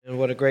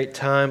What a great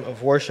time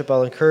of worship.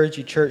 I'll encourage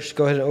you, church, to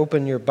go ahead and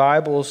open your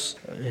Bibles.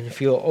 And if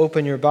you'll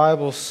open your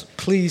Bibles,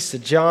 please, to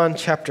John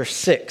chapter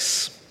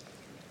 6.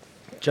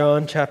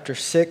 John chapter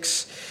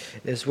 6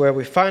 is where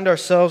we find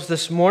ourselves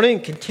this morning,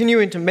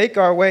 continuing to make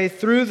our way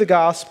through the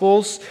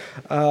Gospels,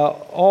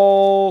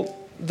 although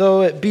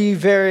it be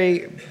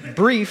very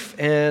brief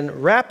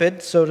and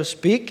rapid, so to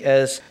speak,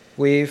 as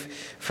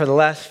for the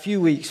last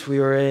few weeks, we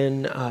were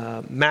in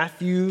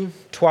Matthew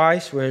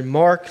twice. We're in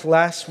Mark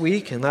last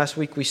week. And last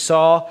week we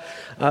saw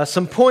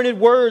some pointed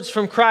words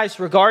from Christ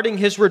regarding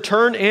His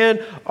return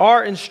and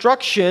our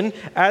instruction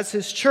as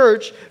His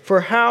church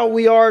for how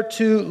we are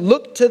to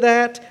look to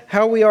that,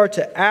 how we are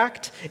to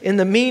act in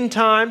the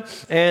meantime,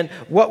 and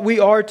what we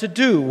are to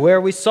do, where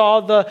we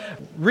saw the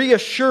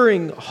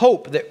reassuring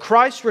hope that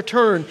Christ's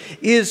return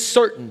is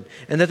certain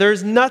and that there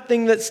is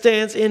nothing that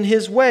stands in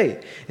His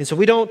way. And so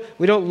we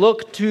don't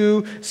look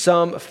to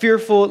some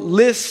fearful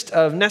list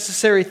of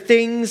necessary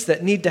things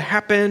that need to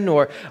happen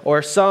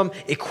or some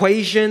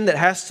equation that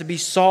has to be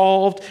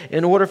solved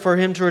in order for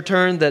Him to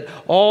return, that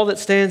all that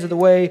stands in the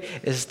way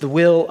is the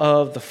will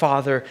of the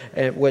Father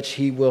at which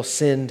He will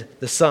send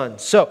the Son.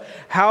 So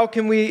how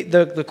can we,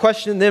 the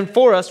question then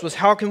for us was,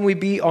 how can we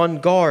be on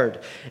guard?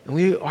 And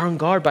we are on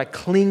guard by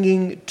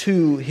clinging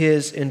to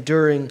His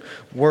enduring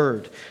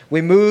word.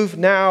 We move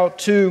now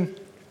to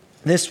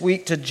this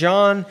week to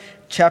John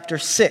chapter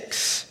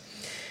 6.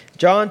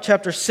 John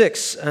chapter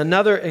 6,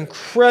 another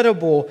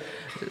incredible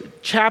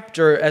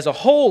chapter as a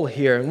whole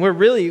here. And we're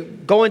really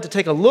going to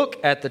take a look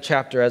at the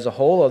chapter as a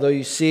whole, although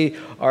you see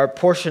our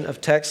portion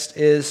of text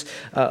is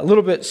a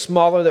little bit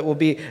smaller that we'll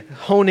be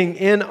honing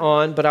in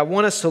on. But I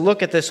want us to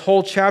look at this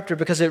whole chapter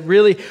because it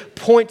really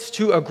points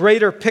to a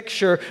greater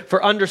picture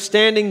for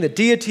understanding the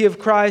deity of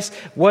Christ,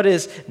 what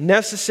is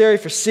necessary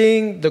for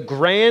seeing the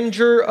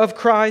grandeur of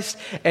Christ,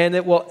 and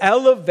it will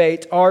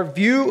elevate our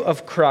view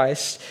of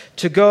Christ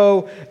to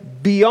go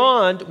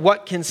beyond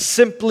what can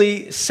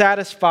simply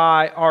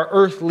satisfy our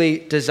earthly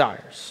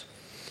desires.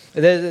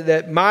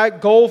 That my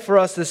goal for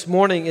us this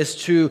morning is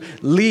to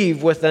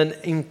leave with an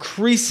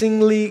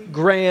increasingly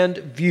grand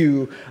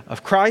view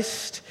of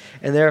Christ,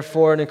 and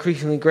therefore an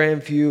increasingly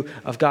grand view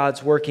of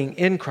God's working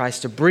in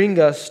Christ to bring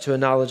us to a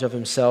knowledge of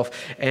Himself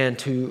and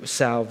to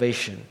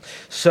salvation.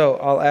 So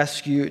I'll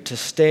ask you to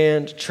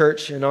stand,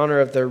 church, in honor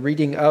of the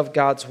reading of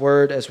God's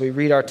Word as we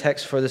read our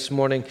text for this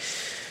morning,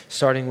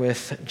 starting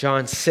with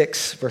John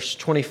 6, verse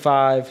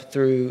 25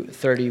 through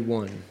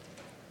 31.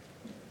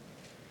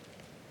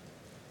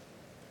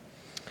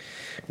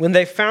 When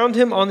they found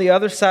Him on the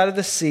other side of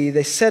the sea,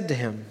 they said to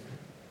Him,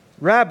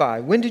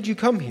 "Rabbi, when did you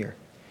come here?"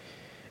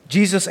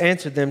 Jesus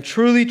answered them,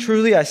 "Truly,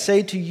 truly, I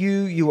say to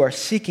you, you are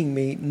seeking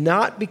me,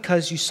 not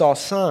because you saw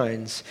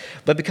signs,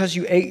 but because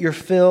you ate your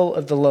fill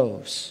of the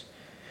loaves.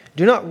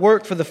 Do not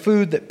work for the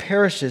food that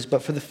perishes,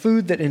 but for the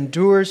food that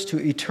endures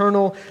to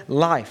eternal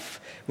life,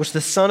 which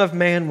the Son of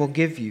Man will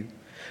give you.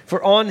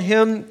 For on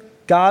Him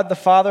God the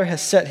Father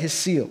has set His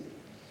seal."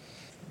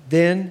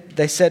 Then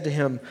they said to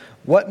Him,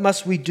 "What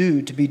must we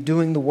do to be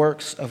doing the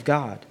works of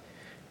God?"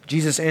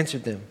 Jesus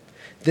answered them,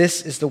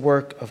 "This is the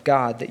work of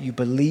God, that you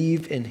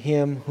believe in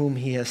Him whom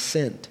He has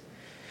sent."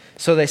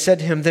 So they said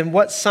to Him, "Then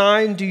what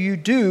sign do you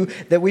do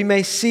that we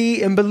may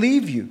see and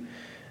believe you?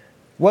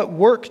 What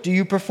work do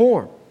you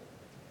perform?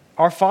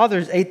 Our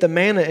fathers ate the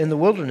manna in the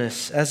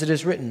wilderness, as it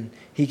is written,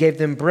 He gave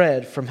them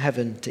bread from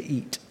heaven to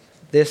eat."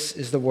 This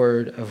is the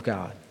word of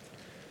God.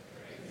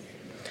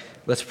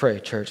 Let's pray,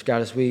 church.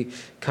 God, as we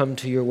come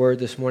to your word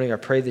this morning, I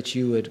pray that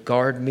you would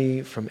guard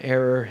me from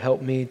error.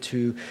 Help me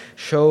to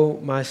show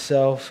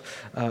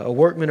myself a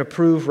workman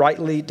approved,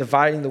 rightly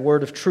dividing the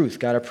word of truth.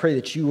 God, I pray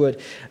that you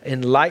would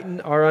enlighten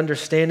our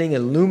understanding,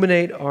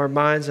 illuminate our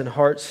minds and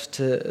hearts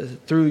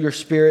through your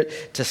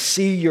Spirit to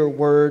see your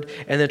word,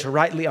 and then to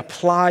rightly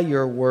apply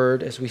your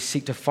word as we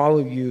seek to follow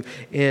you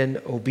in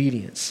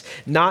obedience.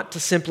 Not to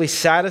simply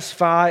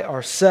satisfy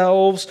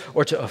ourselves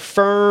or to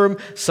affirm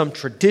some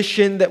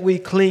tradition that we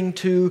cling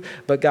to,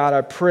 but God,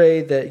 I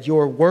pray that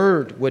your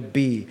word would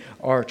be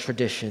our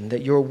tradition,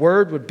 that your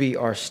word would be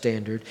our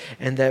standard,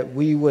 and that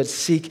we would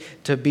seek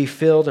to be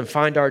filled and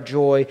find our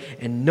joy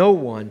in no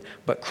one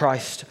but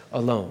Christ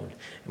alone.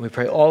 And we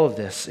pray all of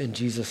this in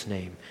Jesus'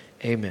 name.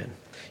 Amen.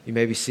 You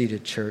may be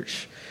seated,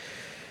 church.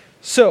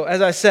 So,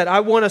 as I said,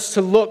 I want us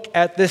to look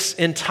at this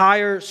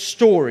entire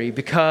story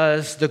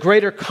because the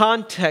greater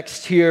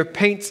context here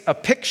paints a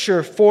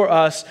picture for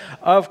us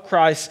of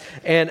Christ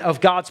and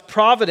of God's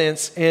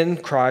providence in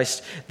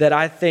Christ that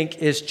I think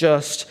is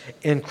just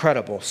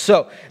incredible.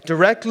 So,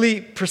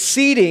 directly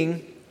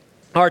preceding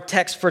our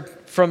text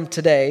from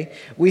today,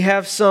 we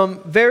have some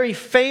very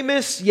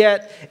famous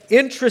yet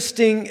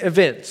interesting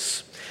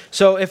events.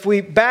 So if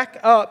we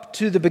back up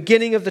to the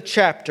beginning of the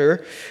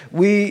chapter,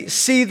 we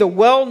see the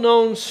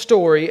well-known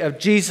story of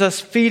Jesus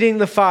feeding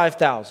the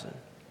 5,000.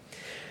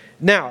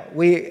 Now,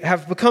 we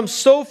have become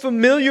so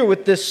familiar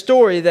with this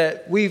story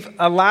that we've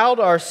allowed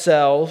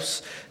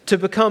ourselves to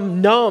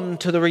become numb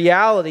to the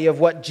reality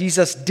of what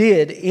Jesus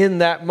did in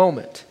that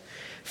moment.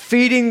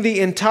 Feeding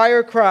the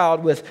entire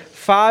crowd with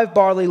 5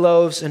 barley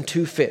loaves and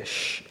 2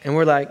 fish. And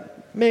we're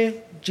like, man,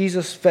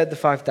 Jesus fed the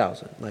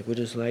 5,000. Like we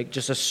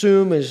just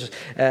assume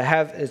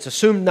it's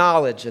assumed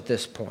knowledge at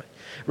this point,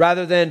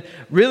 rather than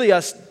really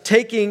us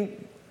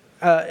taking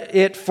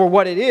it for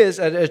what it is,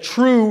 a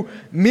true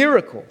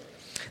miracle.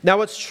 Now,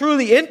 what's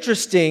truly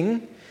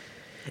interesting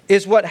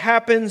is what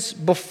happens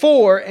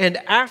before and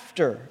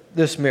after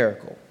this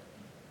miracle.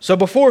 So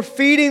before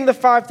feeding the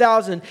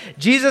 5,000,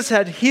 Jesus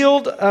had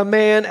healed a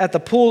man at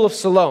the pool of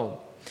Siloam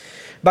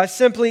by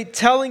simply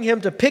telling him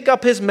to pick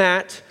up his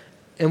mat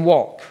and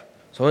walk.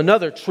 So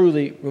another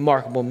truly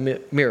remarkable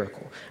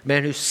miracle. A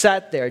man who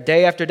sat there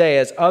day after day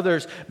as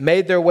others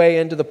made their way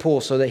into the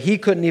pool so that he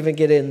couldn't even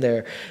get in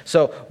there.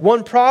 So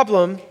one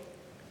problem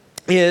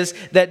is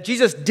that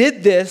Jesus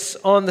did this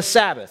on the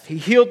Sabbath. He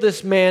healed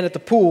this man at the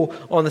pool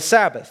on the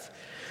Sabbath.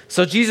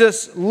 So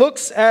Jesus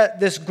looks at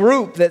this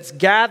group that's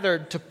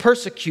gathered to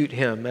persecute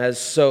him.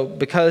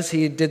 Because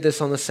he did this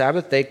on the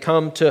Sabbath, they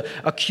come to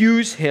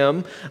accuse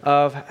him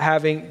of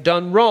having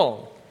done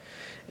wrong.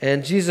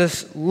 And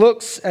Jesus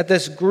looks at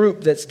this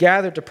group that's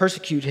gathered to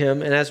persecute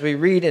him. And as we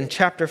read in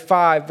chapter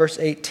 5, verse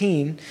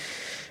 18,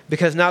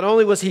 because not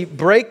only was he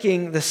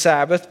breaking the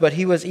Sabbath, but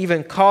he was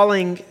even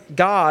calling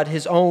God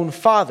his own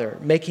Father,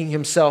 making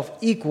himself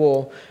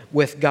equal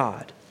with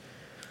God.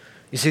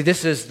 You see,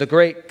 this is the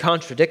great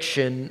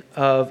contradiction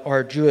of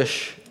our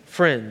Jewish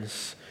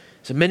friends.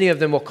 So many of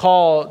them will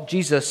call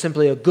Jesus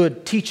simply a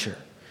good teacher.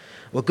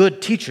 Well,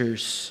 good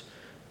teachers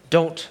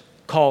don't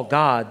call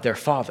God their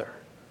Father,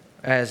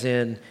 as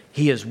in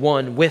he is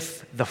one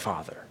with the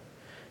Father.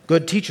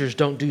 Good teachers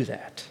don't do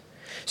that.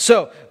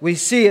 So we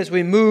see as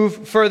we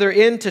move further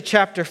into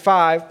chapter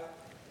 5,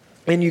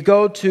 and you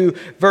go to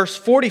verse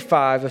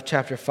 45 of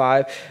chapter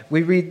 5,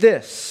 we read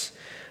this.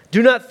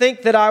 Do not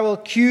think that I will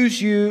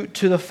accuse you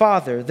to the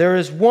Father. There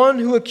is one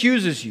who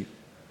accuses you,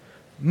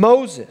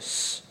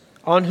 Moses,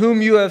 on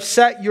whom you have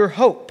set your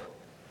hope.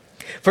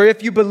 For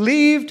if you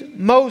believed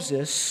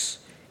Moses,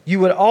 you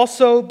would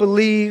also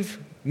believe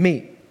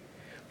me,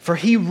 for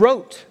he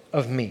wrote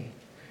of me.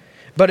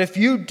 But if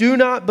you do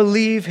not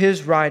believe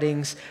his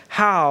writings,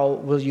 how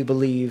will you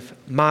believe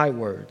my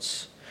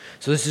words?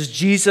 So this is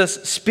Jesus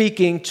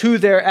speaking to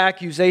their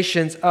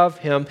accusations of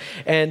him.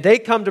 And they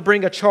come to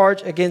bring a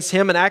charge against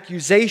him, an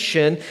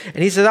accusation.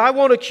 And he says, I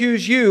won't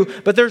accuse you,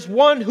 but there's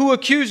one who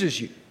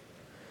accuses you.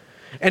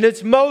 And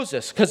it's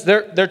Moses, because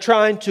they're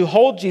trying to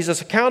hold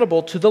Jesus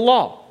accountable to the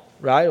law,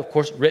 right? Of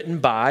course, written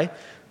by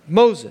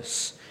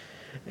Moses.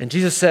 And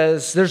Jesus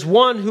says, there's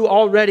one who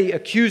already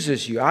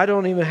accuses you. I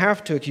don't even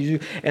have to accuse you.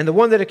 And the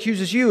one that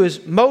accuses you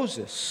is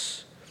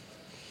Moses.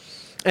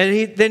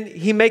 And then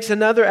he makes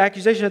another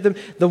accusation of them,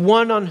 the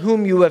one on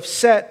whom you have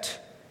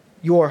set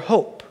your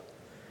hope.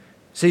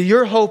 See,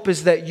 your hope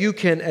is that you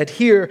can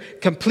adhere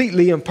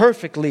completely and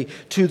perfectly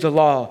to the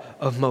law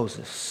of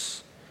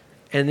Moses.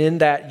 And in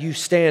that you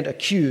stand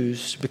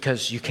accused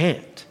because you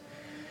can't.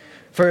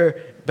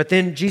 But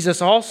then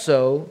Jesus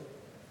also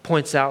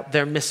points out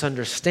their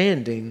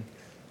misunderstanding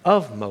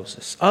of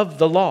Moses, of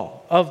the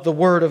law, of the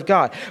word of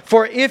God.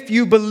 For if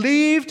you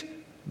believed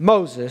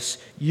Moses,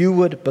 you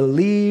would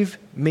believe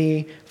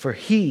me, for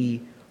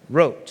he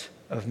wrote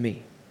of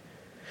me.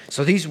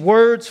 So these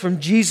words from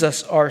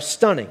Jesus are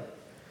stunning,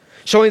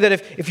 showing that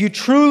if you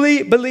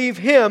truly believe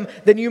him,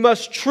 then you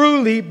must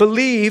truly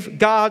believe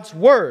God's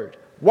word.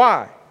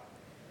 Why?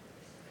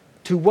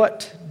 To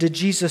what did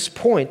Jesus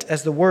point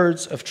as the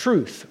words of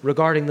truth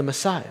regarding the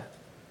Messiah?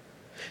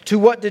 To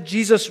what did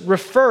Jesus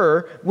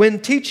refer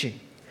when teaching?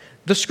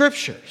 The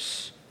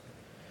Scriptures.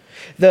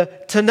 The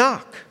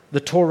Tanakh,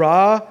 the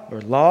Torah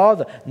or law,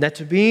 the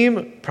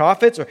Netubim,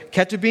 prophets, or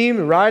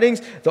Ketubim,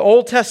 writings, the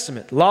Old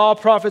Testament, law,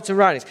 prophets, and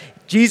writings.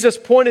 Jesus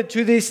pointed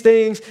to these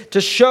things to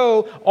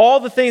show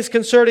all the things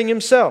concerning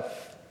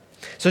himself.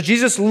 So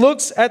Jesus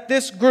looks at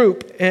this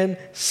group and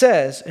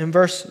says in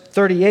verse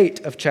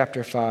 38 of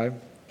chapter 5,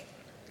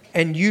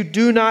 and you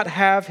do not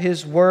have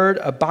his word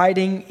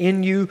abiding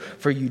in you,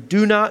 for you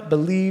do not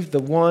believe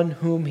the one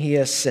whom he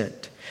has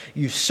sent.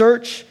 You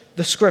search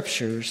the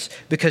Scriptures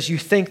because you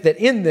think that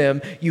in them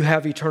you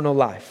have eternal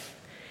life.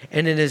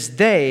 And it is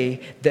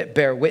they that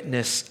bear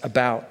witness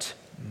about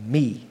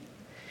me.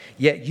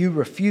 Yet you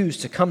refuse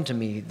to come to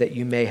me that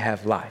you may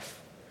have life.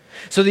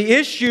 So the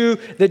issue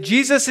that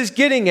Jesus is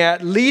getting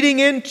at, leading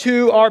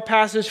into our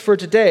passage for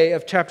today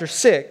of chapter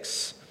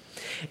 6,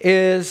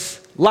 is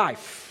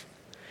life.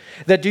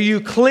 That do you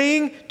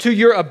cling to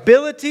your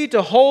ability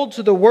to hold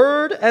to the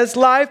Word as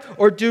life,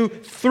 or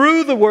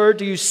through the Word,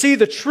 do you see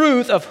the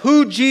truth of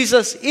who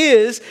Jesus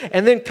is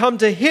and then come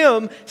to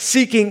him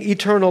seeking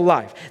eternal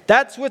life?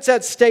 That's what's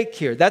at stake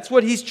here. That's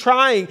what he's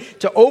trying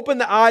to open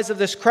the eyes of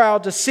this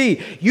crowd to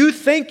see. You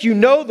think you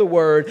know the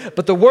Word,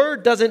 but the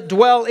Word doesn't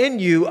dwell in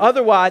you.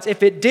 Otherwise,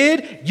 if it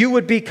did, you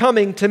would be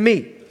coming to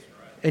me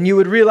and you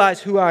would realize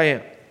who I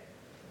am.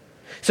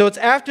 So it's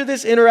after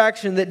this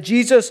interaction that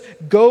Jesus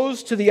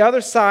goes to the other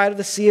side of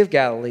the Sea of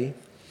Galilee,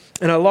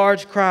 and a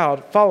large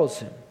crowd follows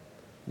him.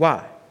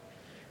 Why?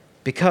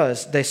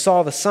 Because they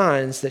saw the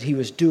signs that he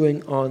was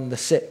doing on the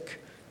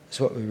sick, is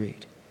what we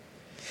read.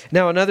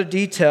 Now, another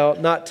detail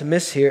not to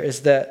miss here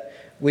is that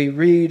we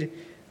read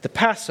the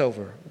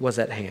Passover was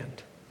at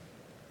hand.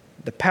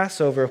 The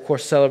Passover, of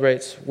course,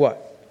 celebrates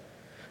what?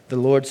 The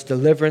Lord's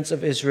deliverance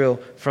of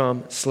Israel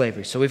from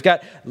slavery. So we've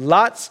got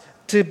lots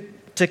to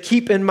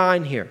keep in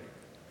mind here.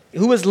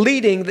 Who was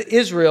leading the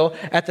Israel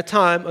at the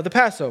time of the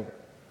Passover?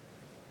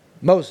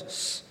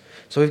 Moses.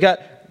 So we've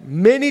got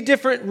many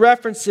different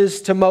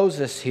references to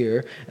Moses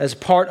here as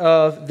part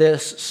of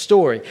this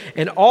story.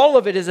 And all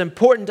of it is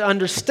important to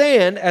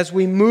understand as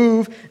we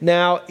move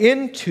now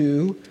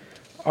into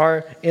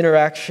our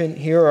interaction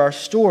here, our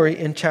story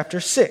in chapter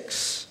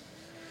 6.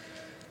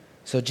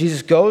 So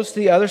Jesus goes to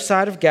the other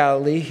side of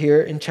Galilee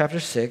here in chapter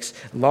 6.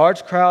 A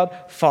large crowd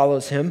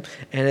follows him,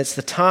 and it's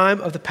the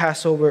time of the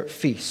Passover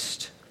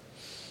feast.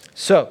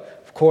 So,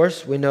 of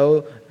course, we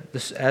know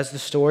this, as the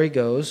story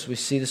goes, we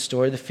see the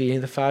story of the feeding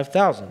of the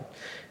 5,000.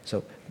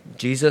 So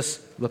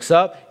Jesus looks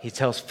up, he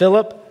tells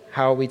Philip,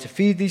 how are we to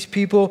feed these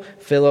people?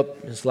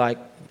 Philip is like,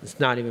 it's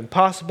not even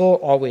possible.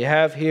 All we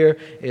have here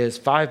is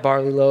 5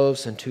 barley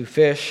loaves and 2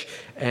 fish.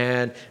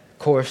 And of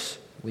course,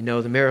 we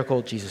know the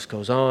miracle. Jesus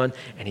goes on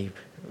and he,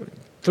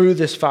 through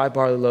this 5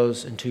 barley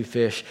loaves and 2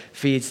 fish,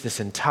 feeds this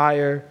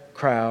entire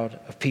crowd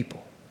of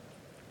people.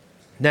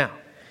 Now,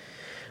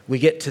 we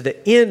get to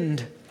the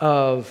end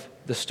of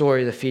the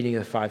story of the feeding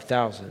of the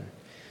 5,000.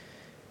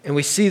 And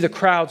we see the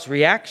crowd's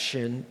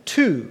reaction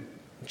to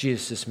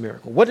Jesus'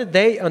 miracle. What did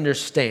they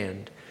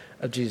understand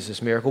of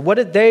Jesus' miracle? What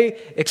did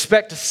they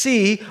expect to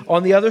see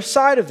on the other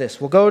side of this?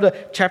 We'll go to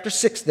chapter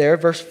 6 there,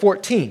 verse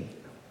 14.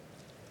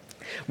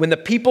 When the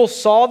people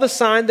saw the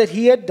sign that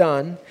he had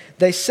done,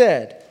 they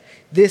said,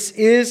 "This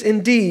is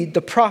indeed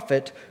the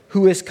prophet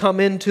who is come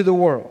into the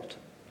world."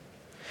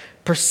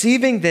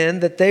 Perceiving then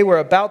that they were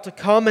about to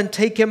come and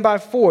take him by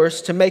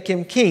force to make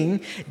him king,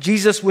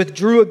 Jesus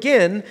withdrew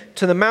again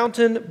to the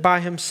mountain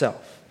by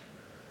himself.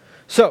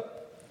 So,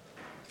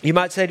 you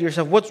might say to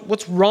yourself,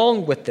 what's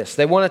wrong with this?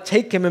 They want to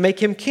take him and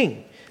make him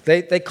king.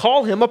 They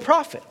call him a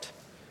prophet.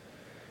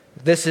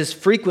 This is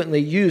frequently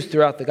used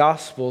throughout the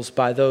Gospels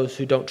by those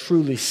who don't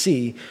truly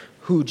see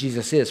who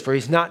Jesus is, for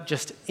he's not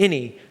just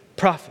any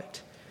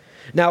prophet.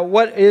 Now,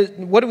 what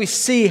do we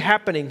see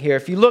happening here?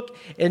 If you look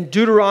in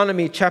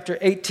Deuteronomy chapter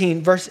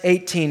 18, verse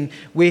 18,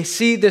 we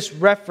see this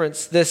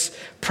reference, this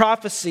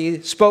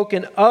prophecy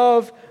spoken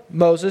of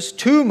Moses,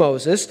 to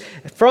Moses,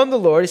 from the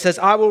Lord. He says,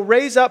 "I will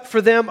raise up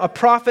for them a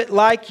prophet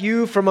like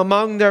you from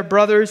among their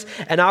brothers,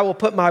 and I will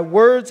put my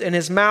words in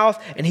his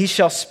mouth, and he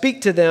shall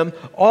speak to them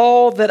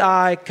all that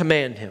I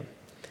command him."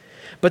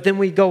 But then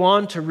we go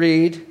on to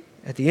read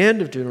at the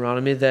end of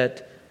Deuteronomy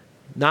that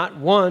not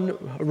one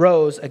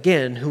arose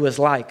again who was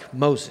like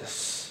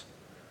Moses.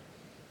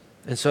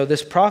 And so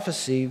this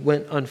prophecy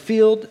went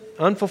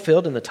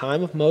unfulfilled in the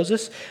time of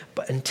Moses,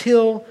 but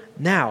until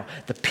now.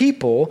 The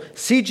people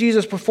see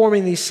Jesus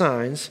performing these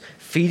signs,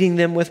 feeding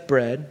them with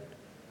bread.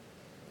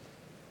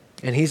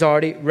 And he's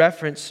already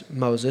referenced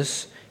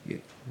Moses.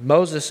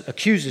 Moses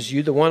accuses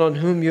you, the one on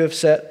whom you have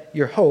set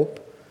your hope.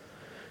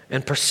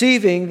 And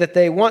perceiving that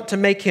they want to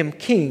make him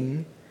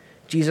king,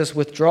 Jesus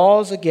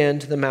withdraws again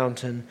to the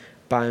mountain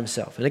by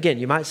himself. And again,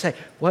 you might say,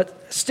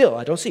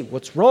 I don't see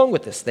what's wrong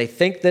with this. They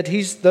think that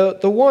he's the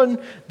one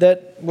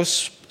that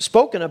was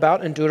spoken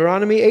about in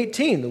Deuteronomy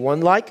 18, the one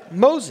like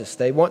Moses.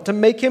 They want to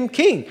make him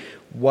king.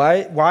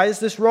 Why is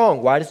this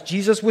wrong? Why does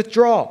Jesus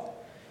withdraw?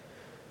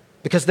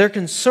 Because they're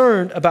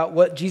concerned about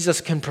what Jesus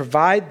can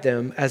provide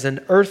them as an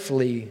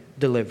earthly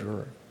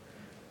deliverer,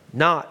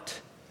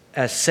 not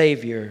as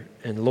Savior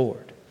and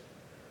Lord.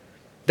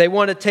 They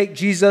want to take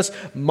Jesus,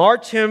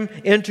 march him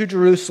into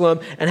Jerusalem,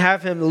 and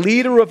have him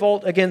lead a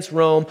revolt against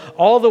Rome,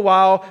 all the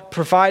while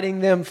providing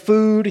them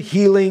food,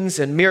 healings,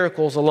 and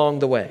miracles along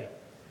the way.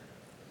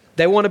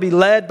 They want to be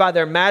led by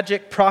their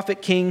magic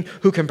prophet king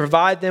who can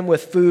provide them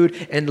with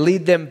food and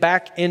lead them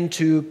back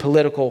into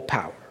political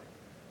power.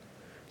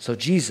 So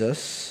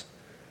Jesus,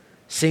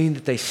 seeing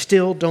that they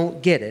still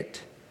don't get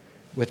it,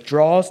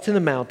 withdraws to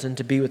the mountain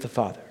to be with the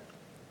Father.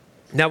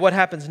 Now what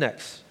happens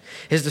next?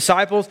 His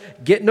disciples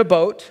get in a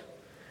boat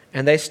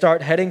and they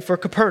start heading for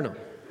Capernaum.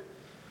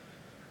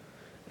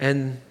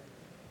 And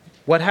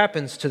what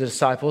happens to the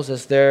disciples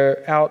as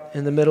they're out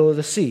in the middle of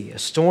the sea? A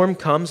storm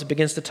comes and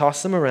begins to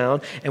toss them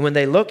around. And when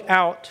they look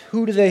out,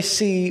 who do they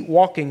see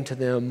walking to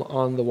them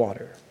on the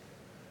water?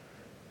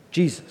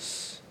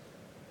 Jesus.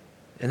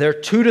 And they're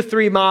 2 to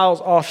 3 miles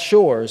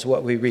offshore is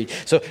what we read.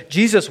 So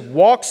Jesus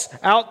walks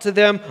out to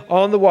them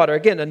on the water.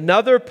 Again,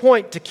 another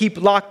point to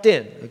keep locked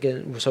in.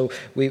 Again, so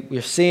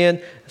we're seeing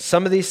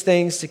some of these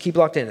things to keep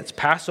locked in. It's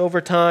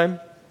Passover time,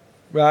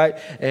 right?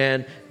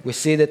 And we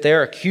see that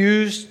they're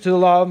accused to the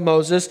law of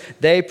Moses.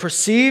 They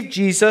perceive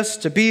Jesus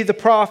to be the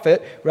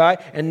prophet,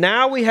 right? And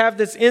now we have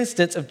this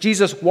instance of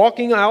Jesus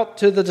walking out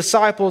to the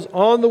disciples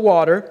on the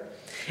water.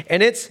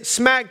 And it's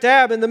smack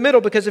dab in the middle,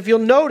 because if you'll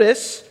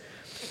notice,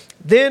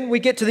 then we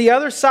get to the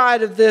other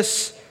side of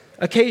this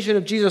occasion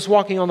of Jesus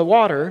walking on the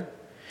water,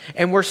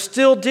 and we're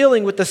still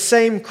dealing with the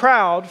same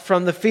crowd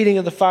from the feeding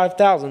of the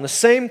 5,000, the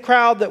same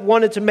crowd that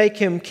wanted to make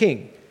him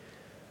king.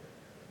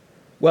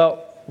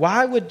 Well,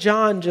 why would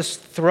John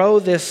just throw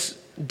this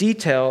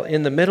detail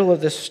in the middle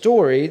of this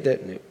story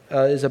that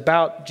is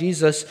about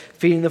Jesus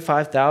feeding the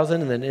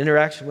 5,000 and then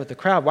interaction with the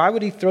crowd? Why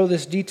would he throw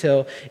this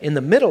detail in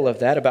the middle of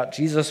that about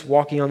Jesus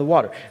walking on the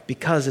water?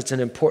 Because it's an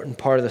important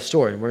part of the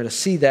story, and we're going to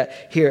see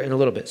that here in a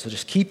little bit. So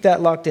just keep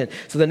that locked in.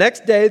 So the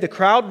next day, the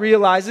crowd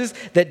realizes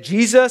that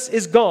Jesus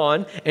is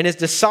gone, and his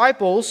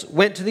disciples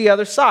went to the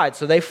other side,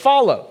 so they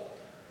follow.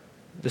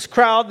 This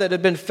crowd that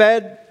had been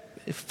fed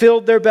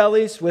filled their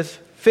bellies with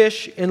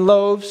fish and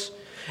loaves,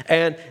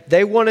 and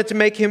they wanted to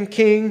make him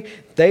king.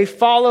 They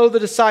follow the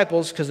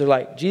disciples because they're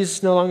like, Jesus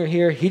is no longer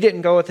here. He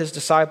didn't go with his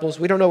disciples.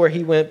 We don't know where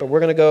he went, but we're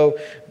going to go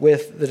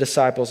with the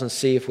disciples and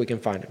see if we can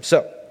find him.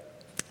 So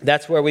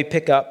that's where we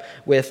pick up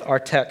with our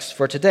text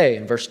for today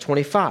in verse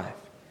 25.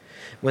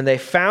 When they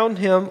found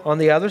him on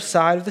the other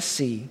side of the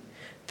sea,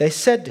 they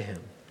said to him,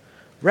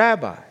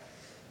 Rabbi,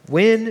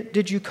 when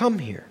did you come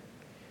here?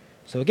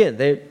 So again,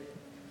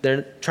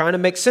 they're trying to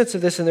make sense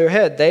of this in their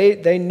head.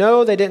 They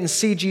know they didn't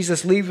see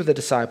Jesus leave with the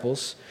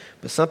disciples,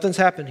 but something's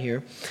happened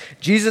here.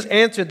 Jesus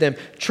answered them,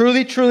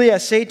 Truly, truly, I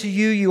say to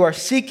you, you are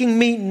seeking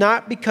me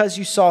not because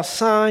you saw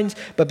signs,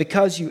 but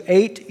because you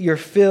ate your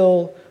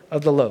fill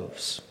of the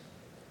loaves.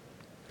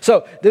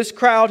 So this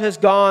crowd has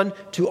gone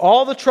to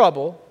all the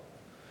trouble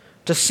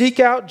to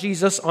seek out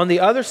Jesus on the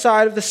other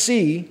side of the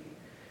Sea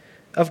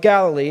of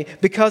Galilee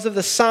because of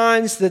the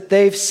signs that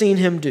they've seen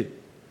him do.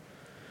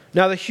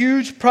 Now, the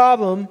huge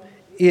problem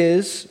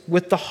is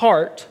with the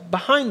heart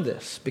behind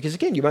this. Because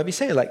again, you might be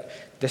saying,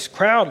 this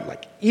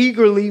crowd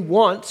eagerly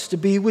wants to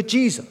be with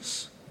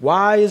Jesus.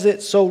 Why is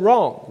it so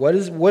wrong? What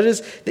is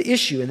the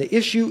issue? And the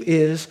issue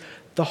is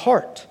the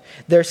heart.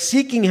 They're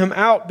seeking him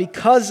out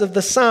because of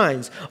the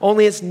signs.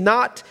 Only it's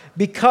not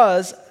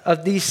because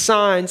of these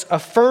signs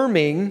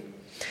affirming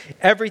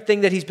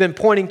everything that he's been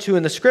pointing to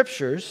in the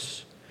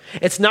scriptures.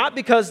 It's not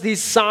because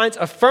these signs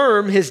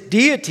affirm his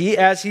deity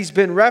as he's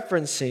been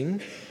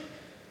referencing.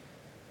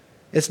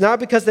 It's not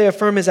because they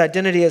affirm his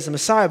identity as the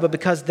Messiah, but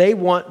because they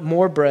want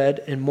more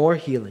bread and more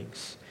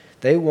healings.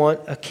 They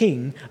want a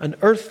king, an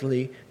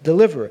earthly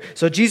deliverer.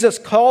 So Jesus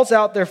calls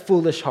out their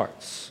foolish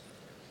hearts.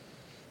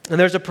 And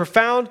there's a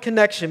profound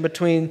connection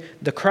between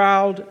the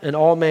crowd and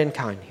all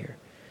mankind here.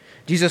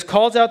 Jesus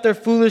calls out their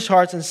foolish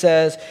hearts and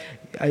says,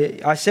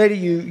 I say to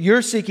you,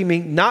 you're seeking me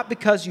not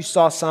because you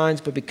saw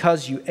signs, but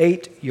because you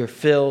ate your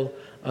fill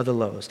of the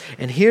loaves.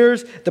 And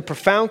here's the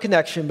profound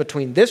connection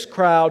between this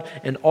crowd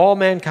and all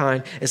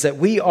mankind is that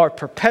we are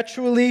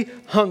perpetually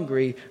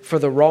hungry for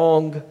the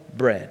wrong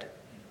bread.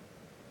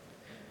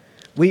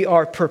 We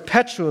are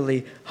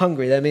perpetually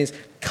hungry. That means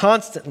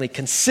constantly,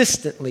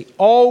 consistently,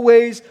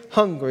 always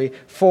hungry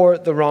for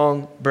the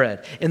wrong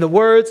bread. In the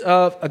words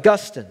of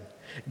Augustine,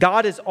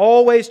 God is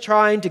always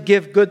trying to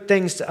give good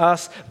things to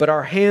us, but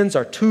our hands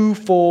are too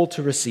full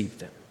to receive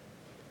them.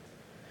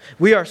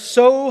 We are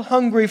so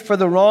hungry for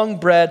the wrong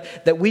bread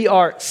that we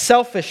are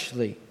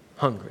selfishly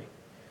hungry.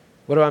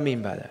 What do I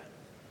mean by that?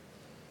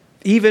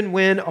 Even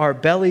when our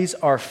bellies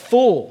are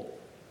full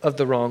of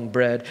the wrong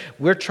bread,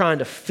 we're trying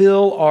to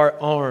fill our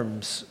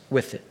arms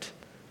with it.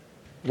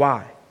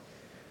 Why?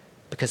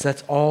 Because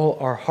that's all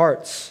our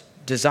hearts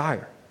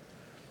desire.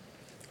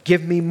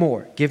 Give me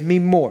more, give me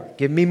more,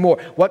 give me more.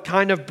 What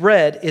kind of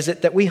bread is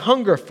it that we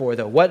hunger for,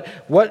 though?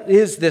 What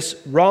is this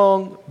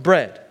wrong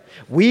bread?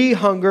 We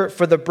hunger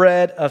for the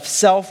bread of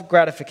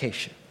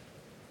self-gratification.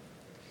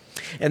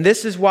 And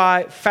this is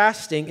why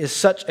fasting is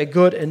such a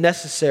good and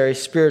necessary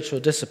spiritual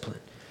discipline.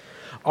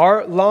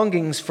 Our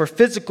longings for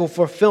physical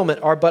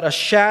fulfillment are but a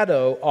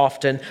shadow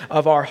often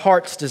of our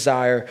heart's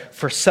desire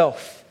for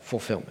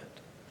self-fulfillment.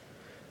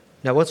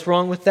 Now, what's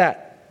wrong with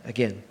that?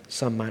 Again,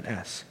 some might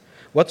ask.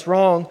 What's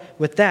wrong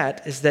with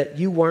that is that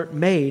you weren't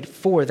made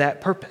for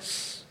that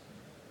purpose.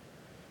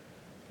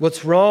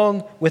 What's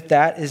wrong with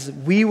that is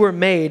we were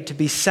made to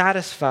be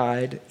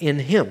satisfied in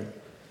him.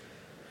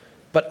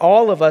 But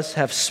all of us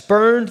have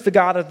spurned the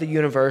God of the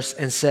universe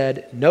and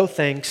said, no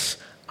thanks,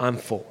 I'm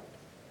full.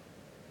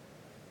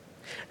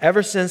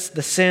 Ever since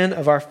the sin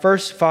of our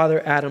first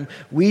father, Adam,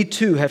 we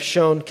too have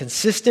shown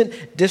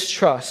consistent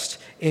distrust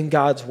in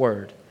God's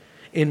word,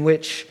 in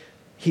which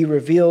he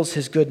reveals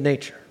his good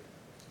nature.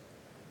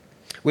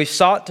 We've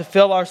sought to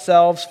fill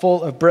ourselves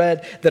full of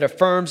bread that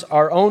affirms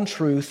our own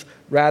truth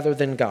rather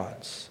than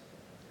God's.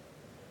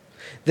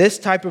 This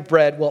type of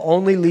bread will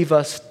only leave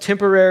us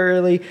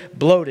temporarily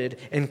bloated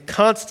and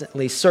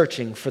constantly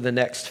searching for the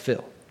next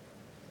fill.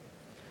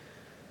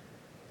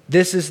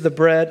 This is the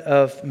bread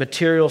of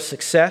material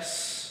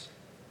success,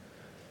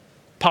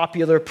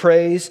 popular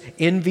praise,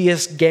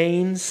 envious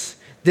gains.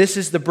 This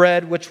is the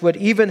bread which would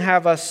even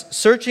have us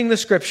searching the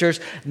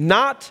scriptures,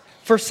 not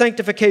for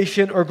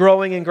sanctification or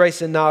growing in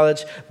grace and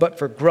knowledge, but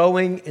for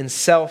growing in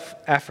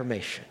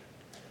self-affirmation,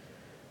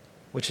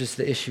 which is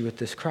the issue with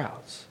this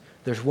crowd.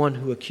 There's one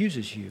who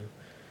accuses you,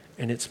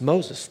 and it's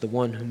Moses, the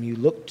one whom you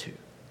look to.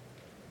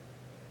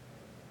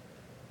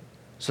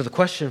 So the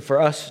question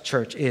for us,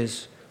 church,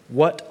 is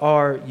what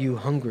are you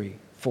hungry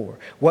for?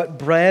 What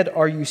bread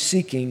are you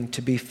seeking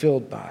to be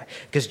filled by?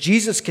 Because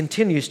Jesus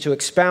continues to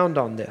expound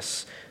on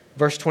this.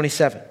 Verse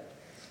 27.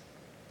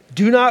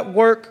 Do not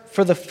work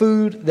for the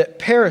food that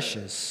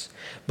perishes,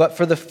 but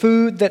for the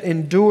food that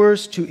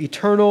endures to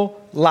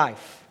eternal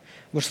life,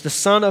 which the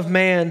Son of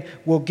Man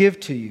will give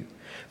to you.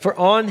 For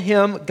on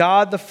him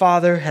God the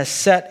Father has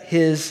set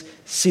his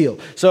seal.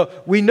 So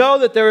we know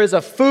that there is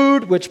a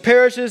food which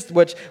perishes,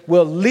 which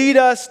will lead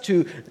us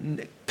to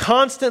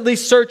constantly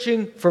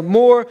searching for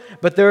more,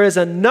 but there is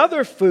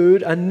another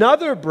food,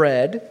 another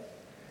bread,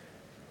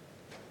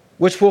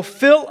 which will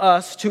fill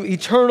us to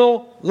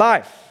eternal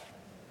life.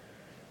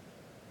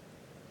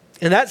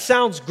 And that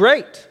sounds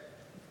great,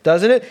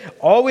 doesn't it?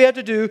 All we have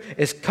to do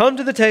is come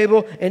to the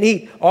table and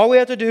eat. All we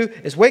have to do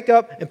is wake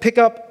up and pick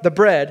up the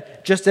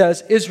bread, just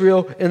as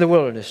Israel in the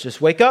wilderness. Just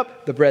wake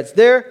up, the bread's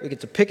there, we get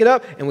to pick it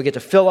up, and we get to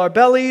fill our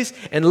bellies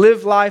and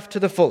live life to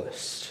the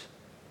fullest.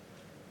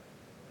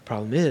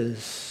 Problem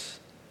is,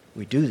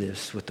 we do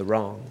this with the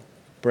wrong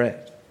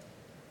bread.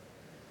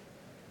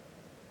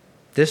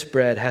 This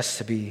bread has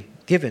to be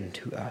given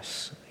to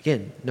us.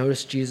 Again,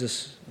 notice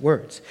Jesus'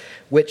 words,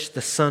 which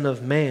the Son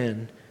of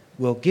Man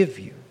will give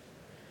you.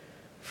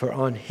 For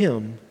on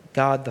him,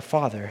 God the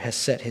Father has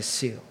set his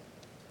seal.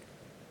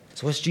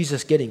 So what's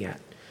Jesus getting at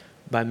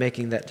by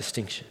making that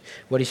distinction?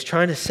 What he's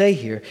trying to say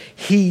here,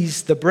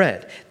 he's the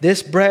bread.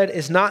 This bread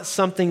is not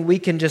something we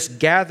can just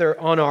gather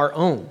on our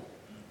own.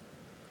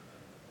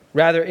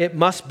 Rather, it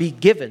must be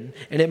given,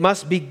 and it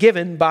must be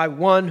given by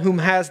one whom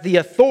has the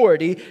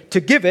authority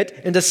to give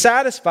it and to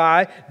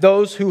satisfy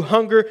those who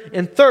hunger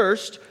and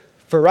thirst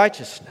for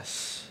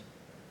righteousness,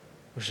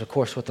 which is, of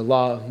course, what the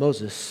law of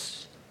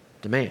Moses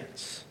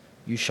demands.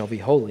 You shall be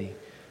holy,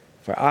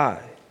 for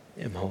I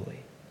am holy.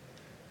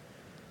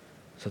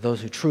 So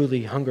those who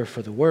truly hunger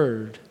for the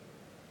word,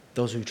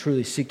 those who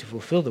truly seek to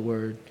fulfill the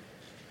word,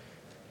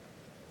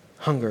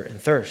 hunger and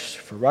thirst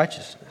for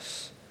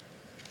righteousness.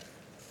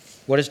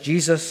 What does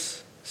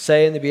Jesus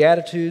say in the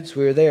Beatitudes?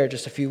 We were there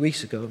just a few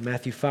weeks ago,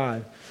 Matthew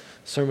 5,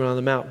 Sermon on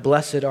the Mount.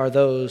 Blessed are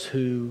those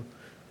who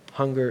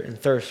hunger and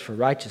thirst for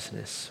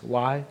righteousness.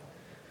 Why?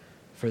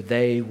 For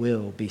they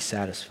will be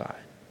satisfied.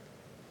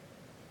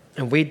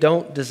 And we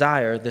don't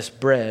desire this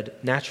bread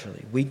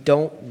naturally. We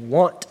don't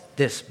want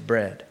this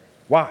bread.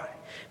 Why?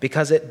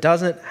 Because it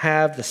doesn't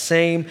have the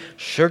same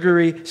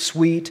sugary,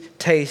 sweet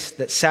taste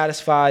that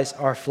satisfies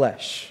our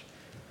flesh.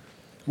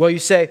 Well, you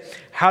say,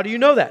 how do you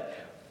know that?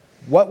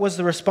 What was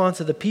the response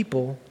of the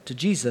people to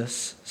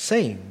Jesus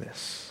saying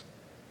this?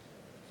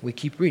 We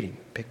keep reading.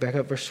 Pick back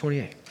up verse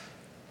 28.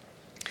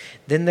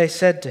 Then they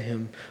said to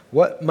him,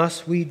 what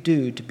must we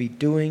do to be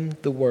doing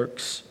the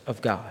works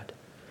of God?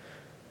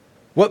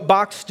 What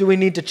box do we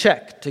need to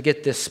check to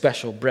get this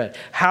special bread?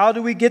 How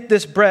do we get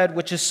this bread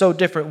which is so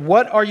different?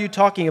 What are you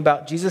talking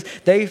about, Jesus?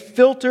 They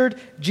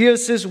filtered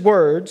Jesus'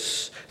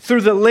 words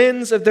through the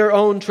lens of their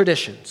own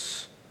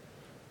traditions.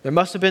 There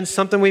must have been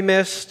something we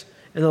missed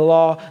in the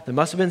law. There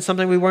must have been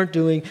something we weren't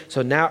doing.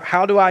 So now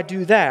how do I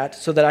do that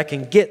so that I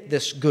can get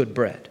this good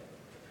bread?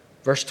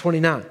 Verse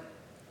 29,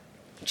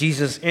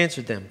 Jesus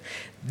answered them,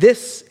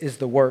 this is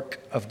the work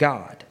of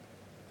God,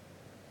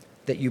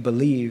 that you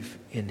believe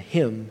in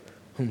him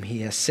whom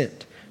he has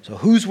sent. So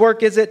whose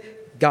work is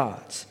it?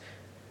 God's.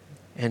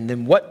 And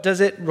then what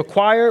does it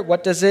require?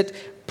 What does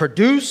it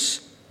produce?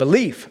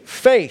 Belief,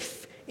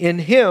 faith in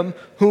him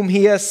whom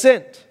he has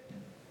sent.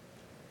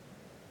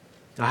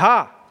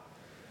 Aha!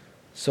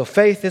 So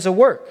faith is a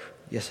work.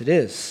 Yes, it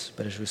is.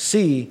 But as we'll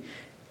see,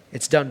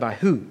 it's done by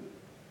who?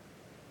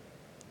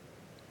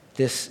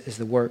 This is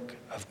the work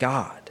of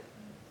God.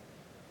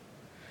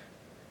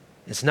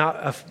 It's not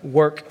a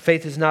work,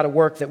 faith is not a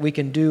work that we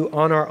can do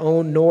on our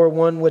own, nor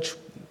one which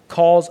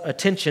calls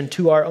attention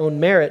to our own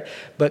merit,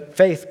 but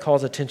faith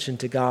calls attention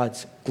to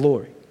God's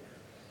glory.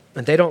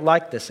 And they don't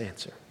like this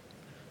answer.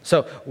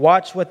 So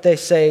watch what they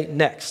say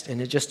next,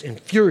 and it just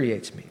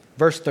infuriates me.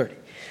 Verse 30.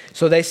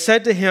 So they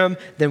said to him,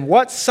 then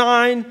what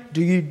sign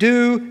do you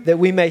do that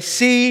we may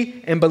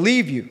see and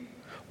believe you?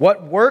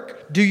 What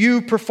work do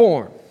you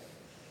perform?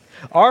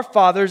 Our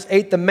fathers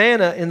ate the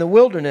manna in the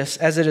wilderness,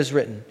 as it is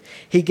written.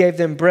 He gave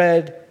them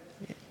bread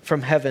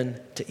from heaven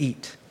to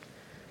eat.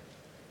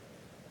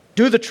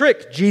 Do the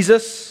trick,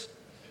 Jesus.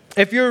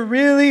 If you're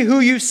really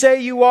who you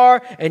say you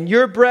are and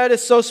your bread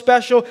is so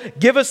special,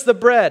 give us the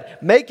bread.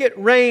 Make it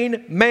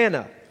rain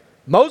manna.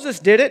 Moses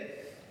did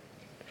it.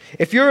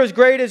 If you're as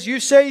great as you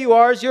say you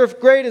are, as you're as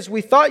great as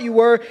we thought you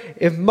were,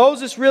 if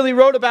Moses really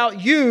wrote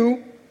about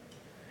you,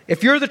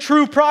 if you're the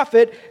true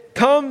prophet,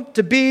 come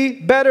to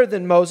be better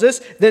than Moses,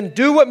 then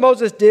do what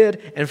Moses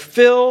did and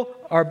fill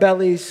our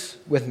bellies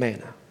with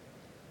manna.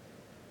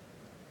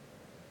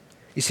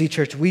 You see,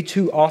 church, we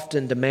too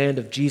often demand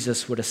of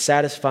Jesus what is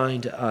satisfying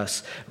to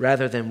us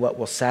rather than what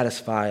will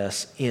satisfy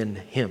us in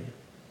him.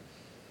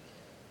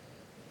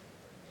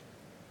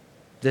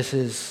 This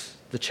is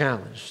the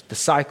challenge, the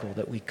cycle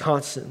that we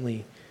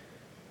constantly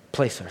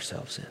place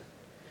ourselves in.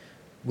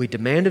 We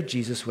demand of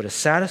Jesus what is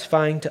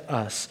satisfying to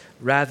us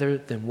rather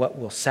than what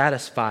will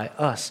satisfy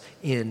us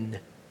in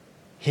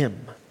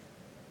him.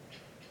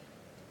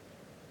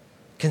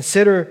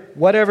 Consider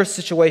whatever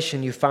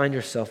situation you find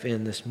yourself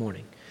in this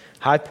morning.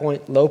 High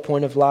point, low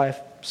point of life,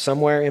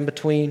 somewhere in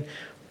between.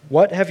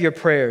 What have your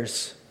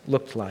prayers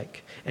looked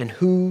like? And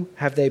who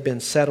have they been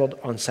settled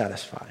on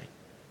satisfying?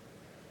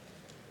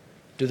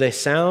 Do they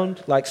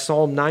sound like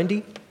Psalm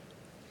 90?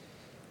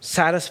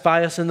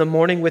 Satisfy us in the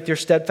morning with your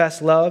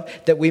steadfast love,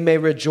 that we may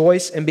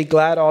rejoice and be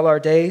glad all our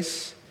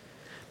days.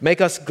 Make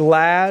us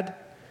glad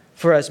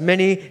for as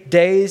many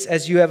days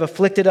as you have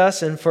afflicted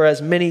us, and for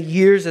as many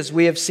years as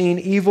we have seen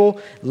evil.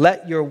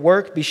 Let your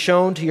work be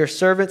shown to your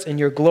servants, and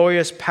your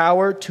glorious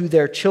power to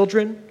their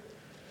children.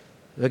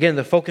 Again,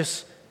 the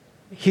focus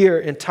here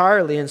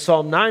entirely in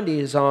Psalm 90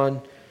 is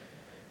on,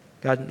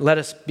 God, let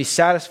us be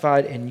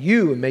satisfied in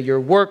you, and may your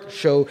work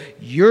show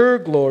your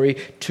glory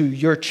to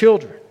your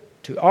children,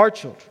 to our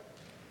children.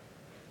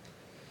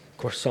 Of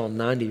course, Psalm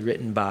 90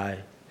 written by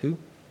who?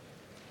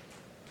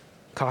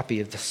 Copy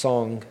of the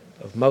Song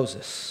of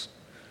Moses.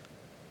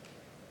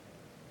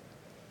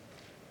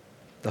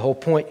 The whole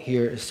point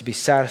here is to be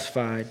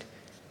satisfied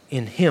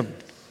in Him.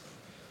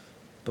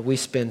 But we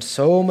spend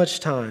so much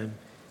time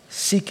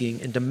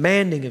seeking and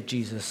demanding of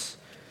Jesus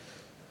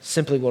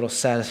simply what will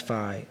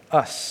satisfy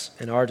us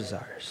and our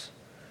desires.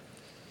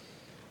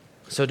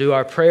 So do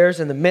our prayers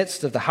in the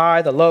midst of the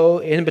high, the low,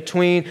 in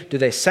between, do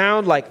they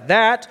sound like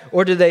that,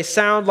 or do they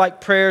sound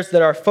like prayers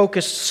that are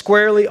focused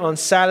squarely on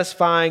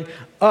satisfying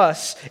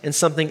us in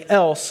something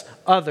else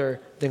other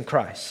than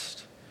Christ?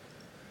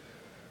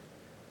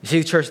 You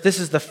see, church, this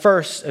is the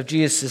first of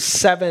Jesus'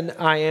 7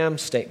 I am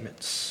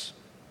statements,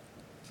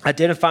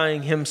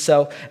 identifying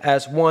himself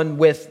as one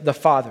with the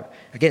Father.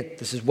 Again,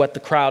 this is what the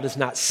crowd is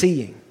not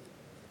seeing.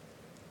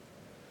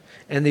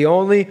 And the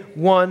only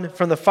one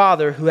from the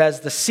Father who has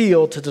the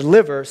seal to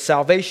deliver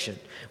salvation.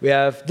 We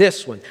have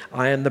this one,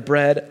 I am the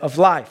bread of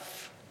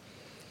life.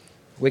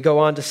 We go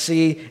on to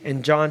see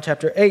in John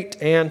chapter 8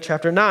 and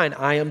chapter 9,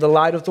 I am the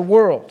light of the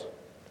world.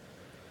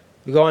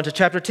 We go on to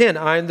chapter 10,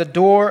 I am the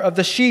door of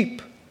the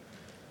sheep.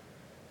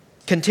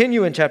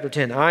 Continue in chapter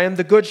 10, I am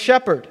the good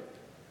shepherd.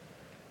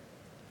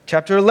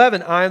 Chapter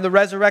 11, I am the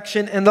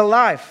resurrection and the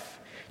life.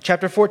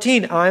 Chapter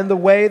 14, I am the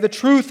way, the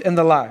truth, and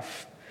the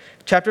life.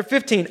 Chapter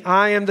 15,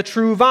 I am the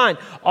true vine.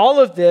 All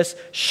of this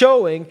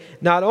showing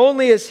not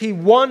only is he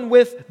one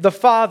with the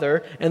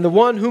Father and the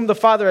one whom the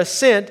Father has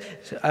sent,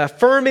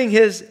 affirming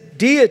his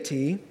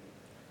deity,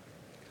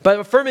 but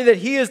affirming that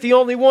he is the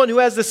only one who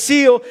has the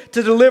seal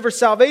to deliver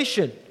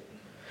salvation.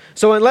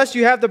 So unless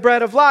you have the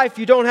bread of life,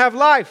 you don't have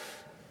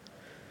life.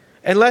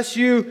 Unless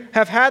you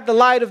have had the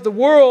light of the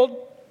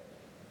world,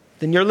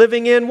 then you're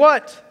living in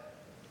what?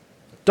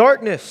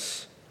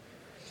 Darkness.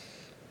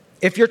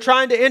 If you're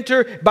trying to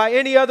enter by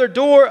any other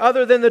door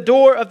other than the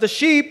door of the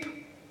sheep,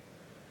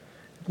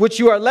 which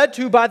you are led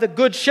to by the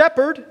good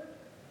shepherd,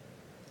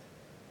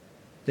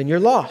 then you're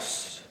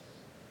lost.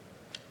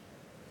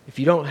 If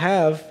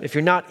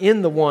you're not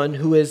in the one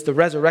who is the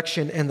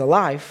resurrection and the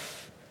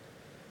life,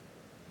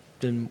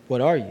 then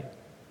what are you?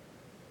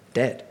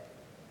 Dead.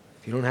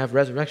 If you don't have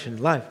resurrection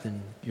and life,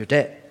 then you're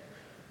dead.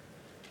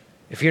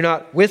 If you're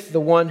not with the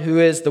one who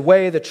is the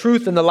way, the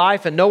truth, and the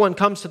life, and no one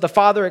comes to the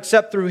Father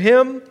except through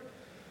him,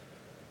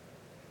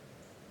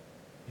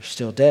 you're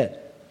still dead.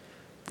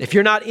 If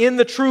you're not in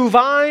the true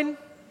vine,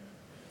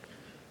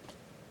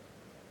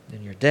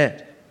 then you're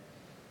dead.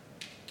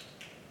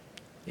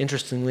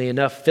 Interestingly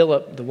enough,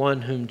 Philip, the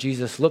one whom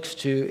Jesus looks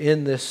to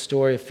in this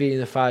story of feeding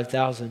the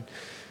 5,000,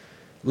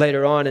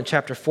 later on in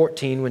chapter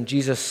 14, when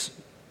Jesus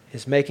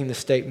is making the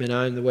statement,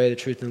 I am the way, the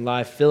truth, and the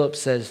life, Philip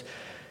says,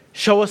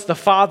 show us the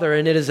Father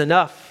and it is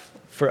enough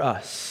for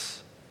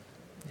us.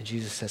 And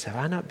Jesus says, have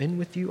I not been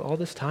with you all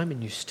this time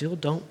and you still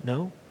don't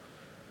know?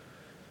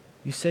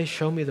 You say,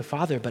 show me the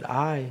Father, but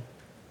I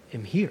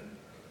am here.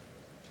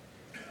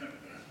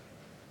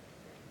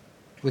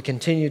 We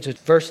continue to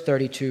verse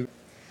 32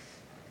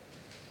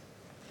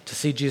 to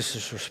see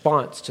Jesus'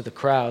 response to the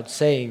crowd,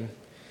 saying,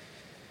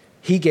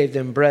 he gave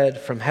them bread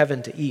from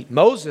heaven to eat.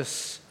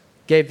 Moses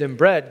gave them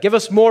bread. Give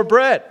us more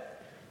bread.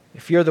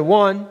 If you're the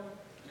one.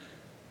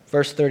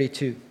 Verse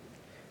 32.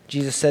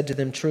 Jesus said to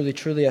them, truly,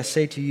 truly, I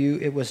say to you,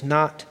 it was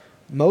not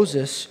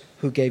Moses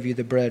who gave you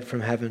the bread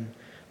from heaven,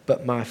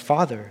 but my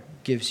Father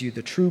gives you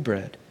the true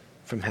bread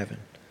from heaven.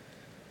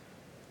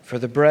 For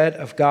the bread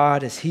of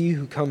God is he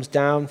who comes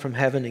down from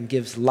heaven and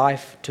gives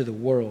life to the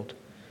world.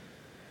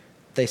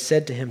 They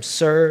said to him,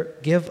 Sir,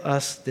 give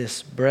us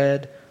this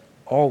bread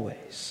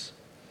always.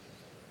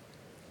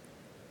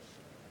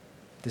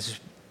 This is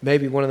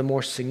maybe one of the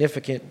more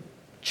significant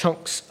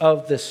chunks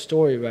of this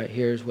story right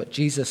here is what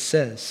Jesus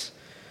says.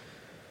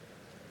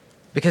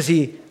 Because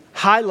he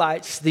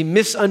highlights the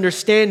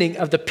misunderstanding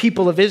of the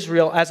people of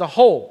Israel as a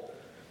whole,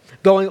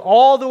 going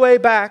all the way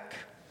back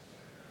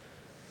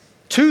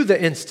to the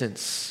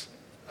instance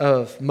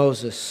of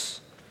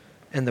Moses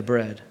and the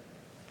bread.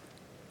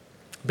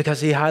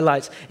 Because he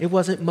highlights, it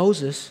wasn't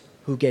Moses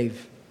who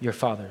gave your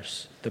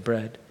fathers the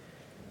bread.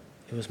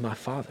 It was my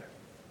Father.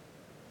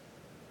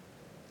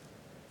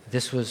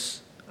 This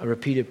was a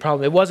repeated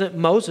problem. It wasn't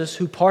Moses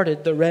who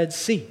parted the Red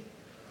Sea.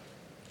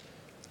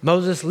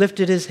 Moses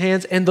lifted his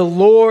hands and the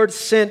Lord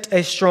sent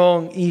a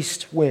strong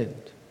east wind.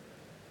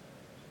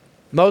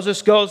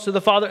 Moses goes to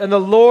the Father and the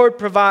Lord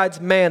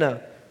provides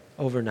manna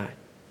overnight.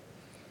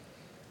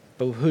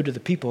 But who do the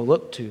people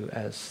look to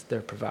as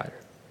their provider?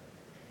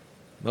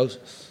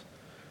 Moses.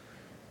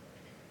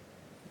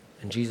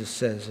 And Jesus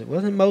says, it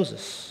wasn't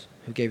Moses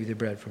who gave you the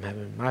bread from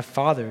heaven. My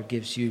Father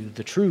gives you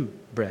the true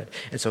bread.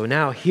 And so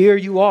now here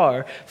you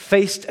are,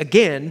 faced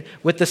again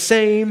with the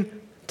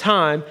same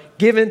time,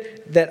 given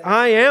that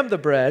I am the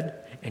bread,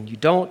 and you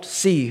don't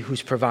see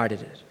who's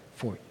provided it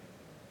for you.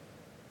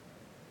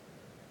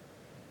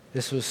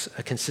 This was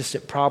a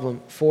consistent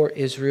problem for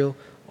Israel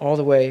all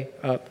the way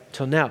up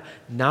till now.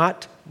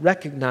 Not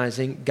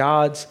recognizing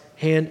God's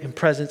hand and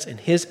presence in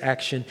his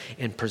action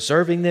in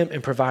preserving them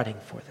and providing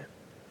for them.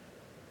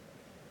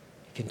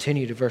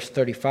 Continue to verse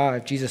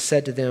 35. Jesus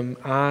said to them,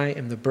 I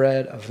am the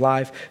bread of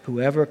life.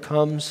 Whoever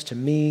comes to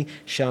me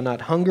shall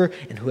not hunger,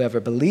 and whoever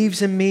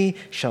believes in me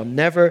shall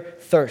never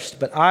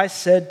thirst. But I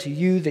said to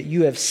you that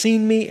you have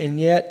seen me and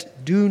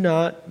yet do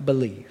not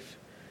believe.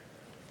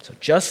 So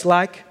just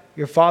like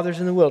your fathers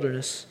in the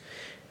wilderness,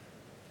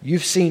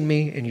 you've seen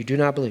me and you do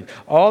not believe.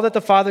 All that the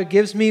Father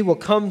gives me will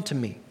come to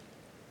me.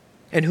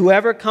 And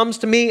whoever comes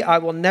to me, I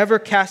will never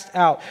cast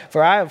out.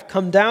 For I have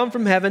come down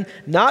from heaven,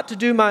 not to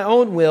do my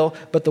own will,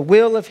 but the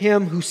will of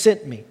him who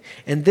sent me.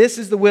 And this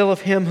is the will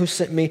of him who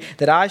sent me,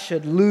 that I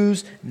should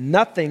lose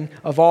nothing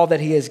of all that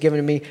he has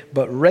given me,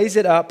 but raise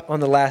it up on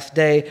the last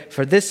day.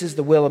 For this is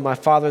the will of my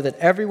Father, that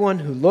everyone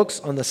who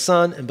looks on the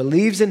Son and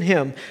believes in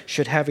him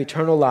should have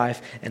eternal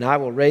life, and I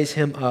will raise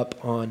him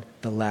up on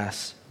the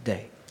last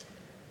day.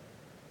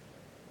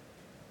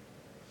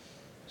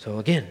 So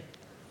again,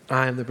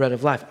 I am the bread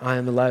of life. I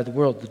am the light of the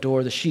world, the door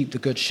of the sheep, the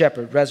good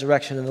shepherd,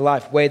 resurrection and the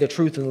life, way, the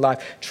truth, and the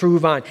life, true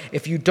vine.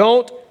 If you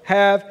don't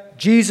have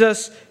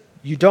Jesus,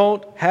 you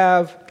don't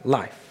have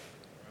life.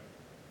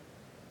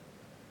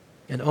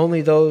 And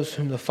only those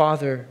whom the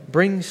Father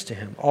brings to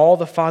him, all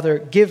the Father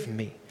give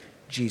me,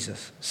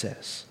 Jesus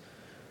says,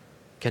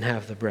 can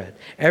have the bread.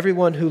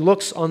 Everyone who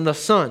looks on the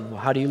Son, well,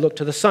 how do you look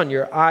to the Son?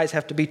 Your eyes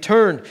have to be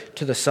turned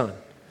to the Son.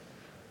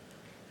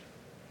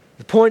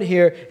 The point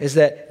here is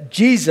that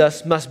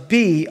Jesus must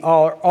be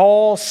our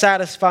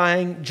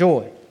all-satisfying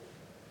joy.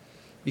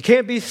 You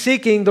can't be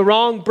seeking the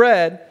wrong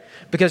bread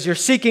because you're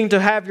seeking to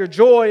have your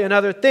joy in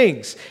other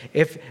things.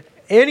 If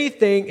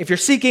you're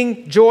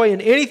seeking joy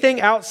in anything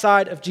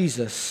outside of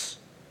Jesus,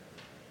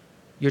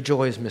 your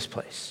joy is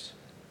misplaced.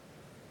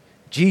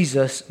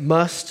 Jesus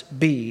must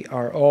be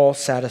our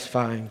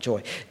all-satisfying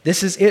joy.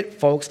 This is it,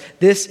 folks.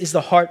 This is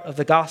the heart of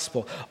the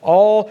gospel.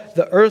 All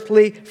the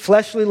earthly,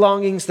 fleshly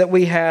longings that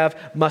we have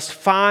must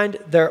find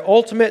their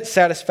ultimate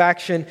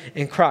satisfaction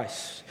in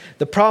Christ.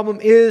 The problem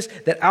is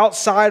that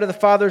outside of the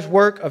Father's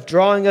work of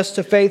drawing us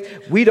to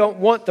faith, we don't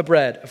want the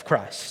bread of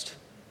Christ.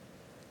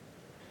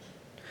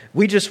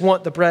 We just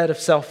want the bread of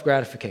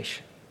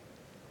self-gratification.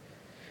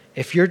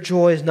 If your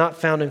joy is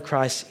not found in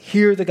Christ,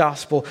 hear the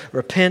gospel,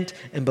 repent,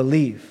 and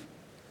believe.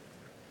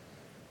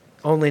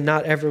 Only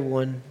not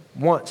everyone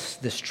wants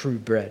this true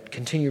bread.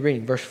 Continue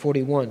reading, verse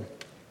 41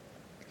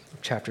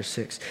 of chapter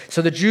 6.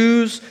 So the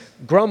Jews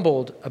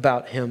grumbled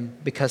about him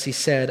because he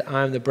said,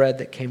 I am the bread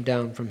that came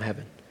down from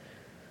heaven.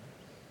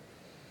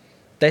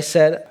 They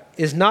said,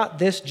 is not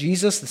this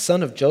Jesus, the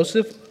son of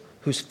Joseph,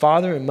 whose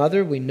father and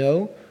mother we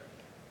know?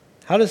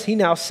 How does he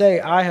now say,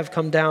 I have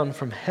come down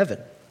from heaven?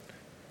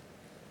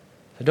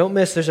 So don't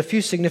miss, there's a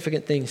few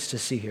significant things to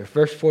see here.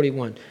 Verse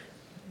 41,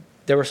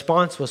 their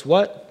response was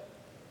what?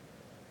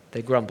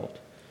 They grumbled.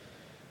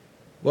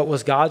 What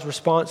was God's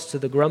response to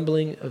the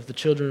grumbling of the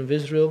children of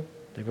Israel?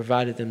 They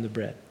provided them the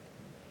bread.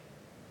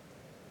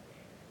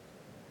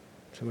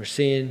 So we're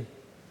seeing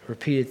a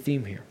repeated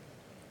theme here.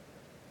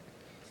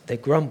 They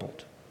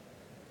grumbled.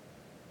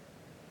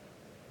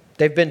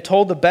 They've been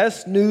told the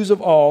best news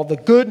of all, the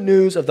good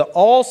news of the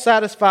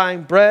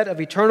all-satisfying bread of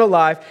eternal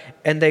life,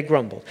 and they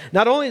grumbled.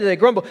 Not only do they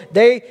grumble,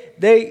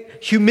 they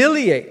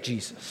humiliate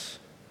Jesus.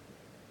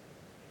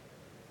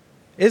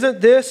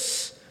 Isn't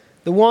this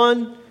the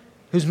one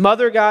whose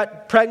mother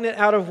got pregnant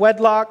out of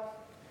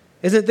wedlock?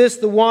 Isn't this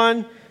the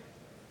one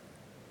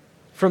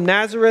from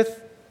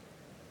Nazareth?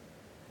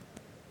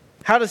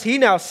 How does he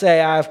now say,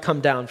 I have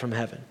come down from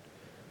heaven?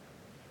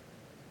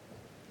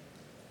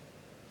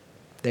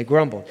 They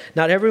grumbled.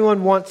 Not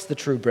everyone wants the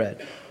true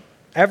bread.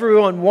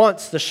 Everyone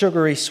wants the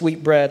sugary,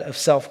 sweet bread of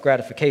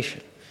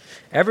self-gratification.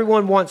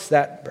 Everyone wants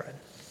that bread.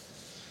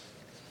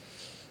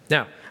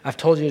 Now, I've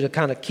told you to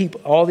kind of keep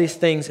all these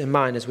things in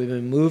mind as we've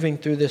been moving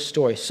through this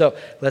story. So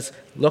let's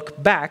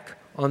look back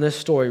on this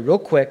story real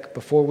quick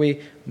before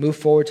we move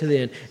forward to the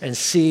end and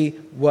see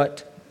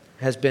what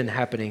has been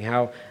happening,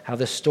 how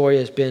this story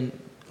has been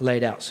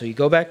laid out. So you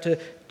go back to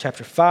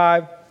chapter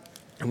 5,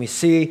 and we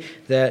see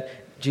that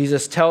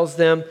Jesus tells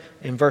them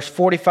in verse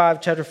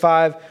 45, chapter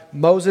 5,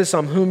 Moses,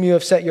 on whom you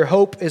have set your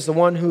hope, is the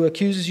one who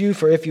accuses you.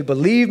 For if you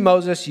believe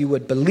Moses, you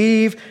would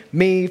believe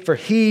me, for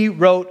he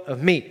wrote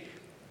of me.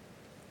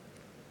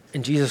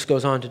 And Jesus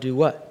goes on to do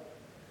what?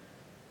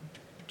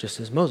 Just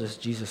as Moses,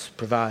 Jesus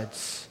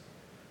provides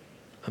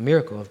a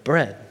miracle of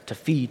bread to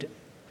feed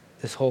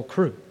this whole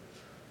crew.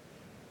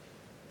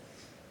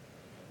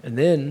 And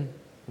then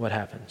what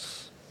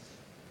happens?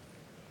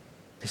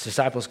 His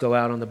disciples go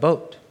out on the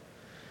boat.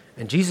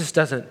 And Jesus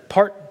doesn't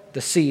part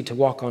the sea to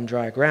walk on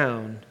dry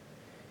ground.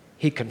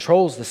 He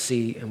controls the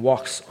sea and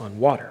walks on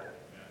water.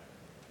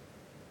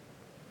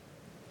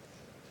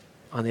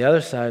 On the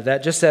other side of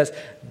that, just as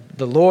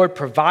the Lord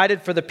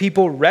provided for the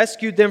people,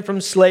 rescued them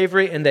from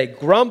slavery, and they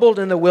grumbled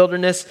in the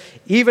wilderness,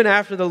 even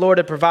after the Lord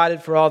had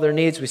provided for all their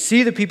needs, we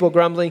see the people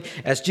grumbling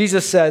as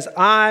Jesus says,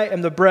 I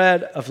am the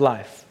bread of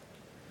life.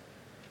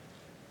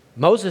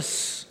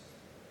 Moses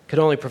could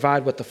only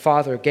provide what the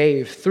Father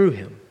gave through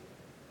him.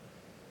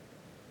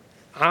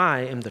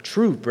 I am the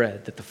true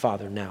bread that the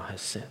Father now has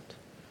sent.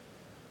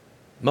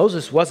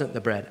 Moses wasn't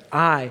the bread.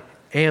 I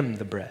am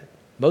the bread.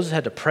 Moses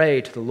had to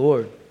pray to the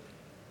Lord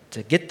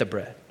to get the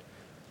bread.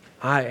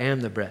 I am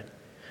the bread.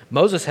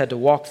 Moses had to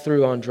walk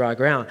through on dry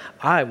ground.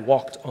 I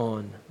walked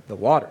on the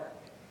water.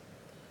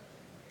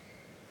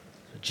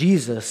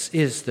 Jesus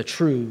is the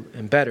true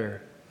and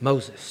better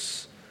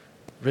Moses,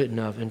 written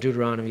of in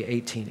Deuteronomy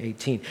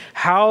 18:18.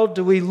 How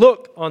do we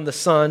look on the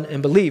Son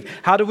and believe?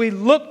 How do we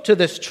look to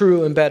this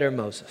true and better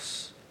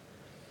Moses?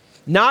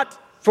 Not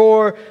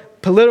for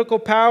political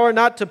power,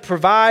 not to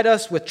provide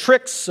us with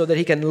tricks so that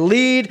he can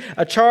lead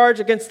a charge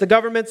against the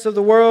governments of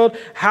the world.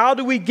 How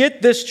do we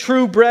get this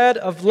true bread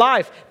of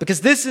life?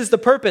 Because this is the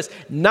purpose,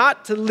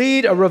 not to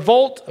lead a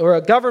revolt or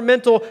a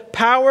governmental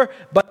power,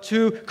 but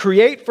to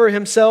create for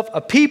himself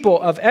a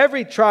people of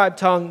every tribe,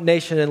 tongue,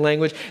 nation, and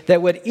language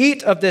that would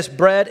eat of this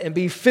bread and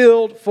be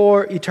filled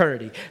for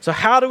eternity. So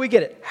how do we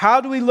get it?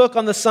 How do we look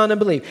on the Son and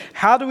believe?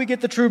 How do we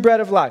get the true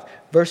bread of life?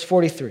 Verse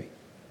 43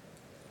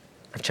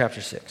 of chapter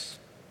 6.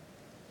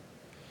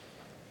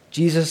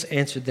 Jesus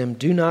answered them,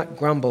 do not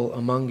grumble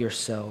among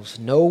yourselves.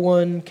 No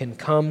one can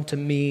come to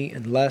me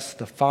unless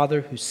the Father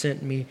who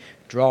sent me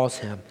draws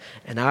him,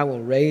 and I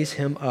will raise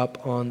him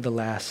up on the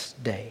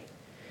last day.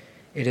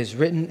 It is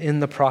written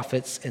in the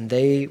prophets, and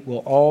they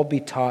will all be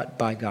taught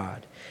by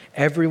God.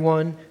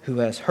 Everyone who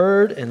has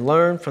heard and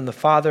learned from the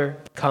Father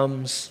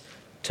comes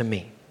to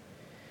me.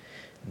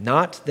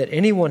 Not that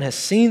anyone has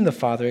seen the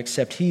Father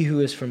except he who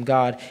is from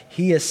God.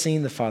 He has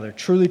seen the Father.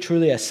 Truly,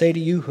 truly, I say to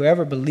you,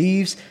 whoever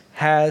believes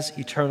has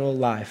eternal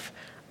life.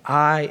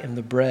 I am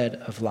the bread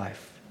of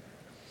life.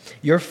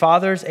 Your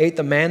fathers ate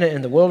the manna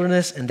in the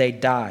wilderness and they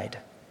died.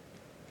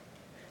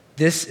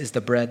 This is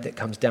the bread that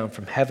comes down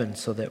from heaven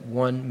so that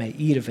one may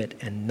eat of it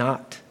and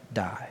not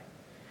die.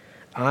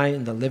 I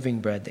am the living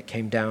bread that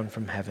came down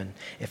from heaven.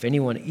 If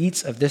anyone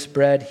eats of this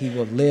bread, he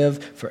will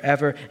live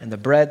forever, and the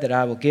bread that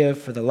I will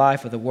give for the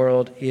life of the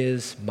world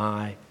is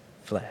my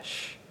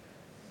flesh.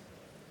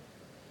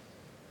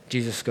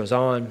 Jesus goes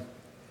on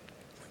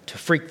to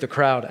freak the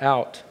crowd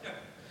out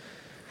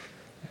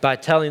by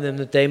telling them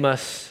that they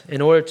must, in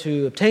order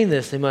to obtain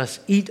this, they must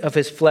eat of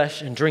his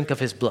flesh and drink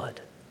of his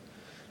blood.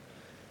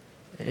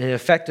 And it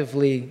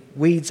effectively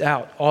weeds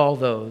out all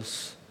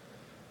those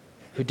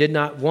who did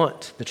not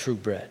want the true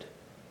bread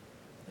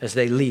as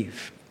they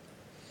leave.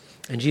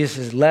 And Jesus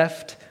is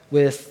left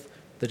with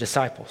the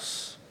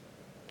disciples,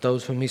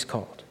 those whom he's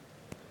called.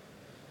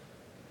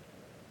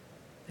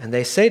 And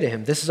they say to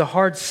him, this is a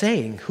hard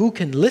saying. Who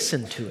can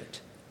listen to it?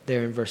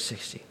 There in verse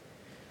 60.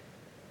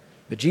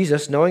 But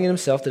Jesus, knowing in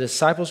himself the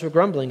disciples were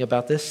grumbling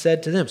about this,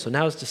 said to them, so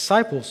now his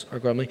disciples are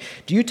grumbling,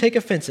 do you take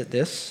offense at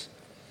this?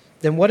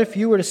 Then what if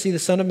you were to see the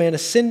Son of Man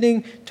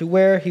ascending to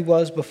where he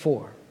was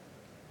before?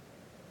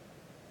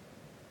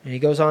 And he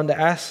goes on to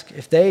ask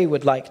if they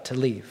would like to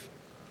leave.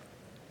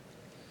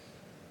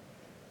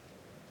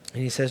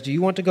 And he says, do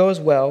you want to go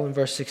as well? In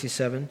verse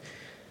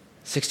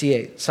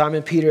 68.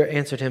 Simon Peter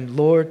answered him,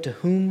 Lord, to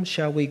whom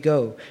shall we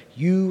go?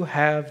 You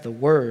have the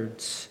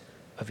words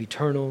of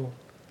eternal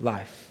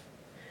life.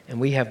 And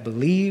we have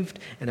believed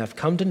and have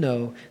come to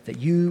know that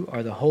you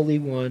are the Holy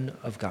One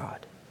of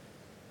God.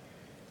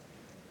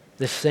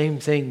 This same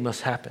thing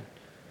must happen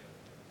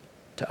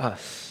to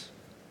us.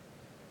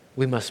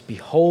 We must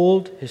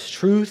behold his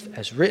truth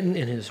as written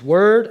in his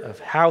word of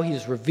how he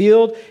has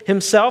revealed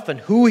himself and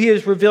who he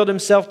has revealed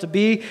himself to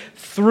be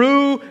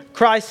through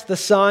Christ the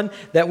Son,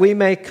 that we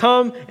may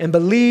come and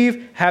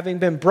believe, having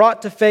been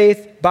brought to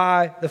faith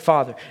by the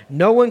Father.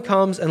 No one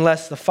comes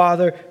unless the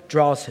Father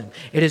draws him.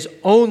 It is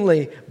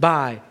only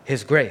by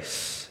his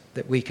grace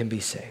that we can be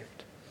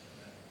saved.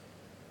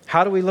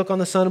 How do we look on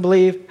the Son and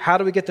believe? How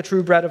do we get the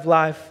true bread of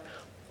life?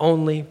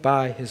 Only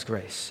by his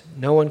grace.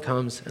 No one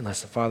comes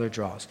unless the Father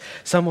draws.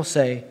 Some will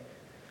say,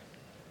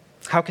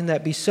 how can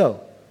that be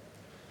so?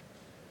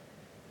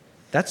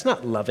 That's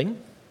not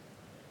loving.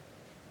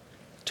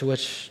 To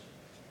which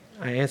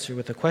I answer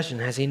with a question,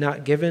 has he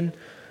not given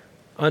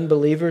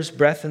unbelievers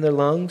breath in their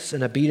lungs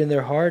and a beat in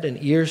their heart and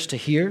ears to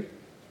hear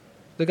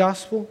the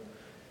gospel?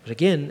 But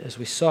again, as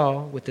we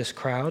saw with this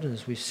crowd and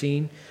as we've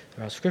seen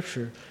throughout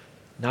Scripture,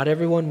 not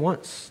everyone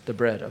wants the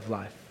bread of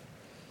life.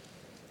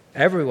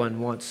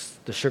 Everyone wants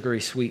the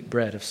sugary sweet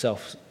bread of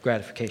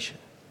self-gratification.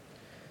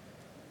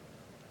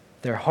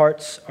 Their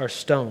hearts are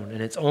stone,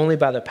 and it's only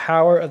by the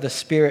power of the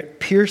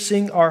Spirit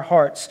piercing our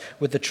hearts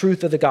with the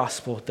truth of the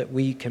gospel that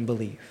we can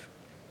believe.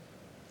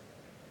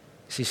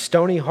 See,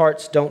 stony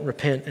hearts don't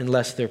repent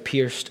unless they're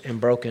pierced and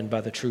broken by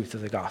the truth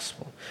of the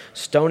gospel.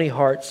 Stony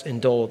hearts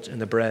indulge in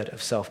the bread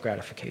of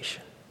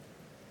self-gratification.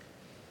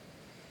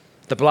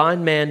 The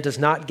blind man does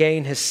not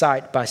gain his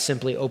sight by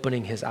simply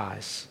opening his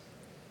eyes.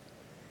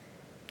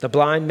 The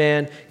blind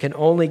man can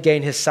only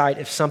gain his sight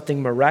if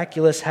something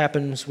miraculous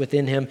happens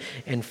within him.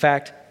 In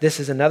fact, this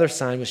is another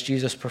sign which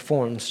Jesus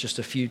performs just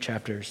a few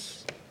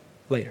chapters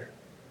later.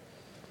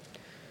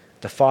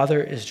 The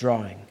Father is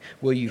drawing.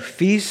 Will you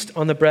feast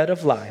on the bread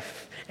of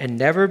life and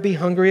never be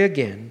hungry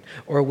again,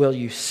 or will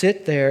you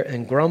sit there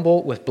and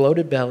grumble with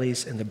bloated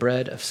bellies in the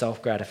bread of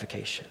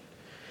self-gratification?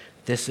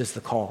 This is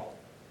the call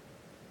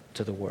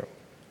to the world.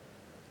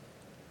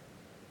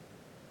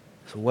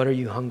 So what are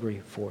you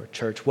hungry for,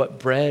 church? What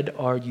bread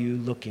are you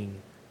looking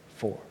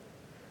for?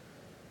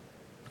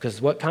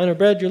 Because what kind of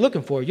bread you're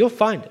looking for, you'll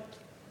find it.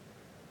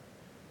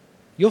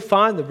 You'll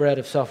find the bread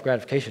of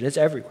self-gratification. It's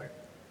everywhere.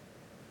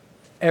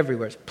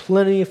 Everywhere. It's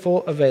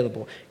plentiful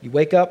available. You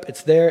wake up,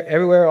 it's there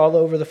everywhere, all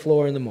over the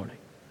floor in the morning.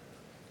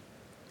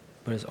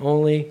 But it's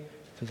only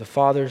through the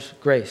Father's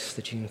grace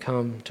that you can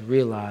come to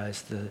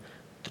realize the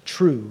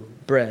true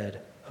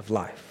bread of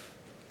life.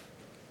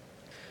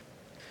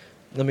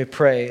 Let me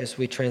pray as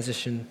we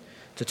transition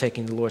to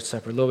taking the Lord's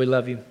Supper. Lord, we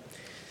love you.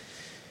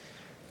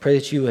 Pray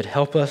that you would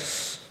help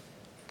us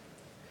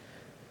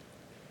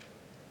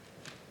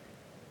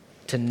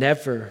to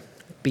never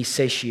be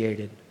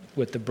satiated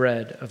with the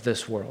bread of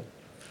this world.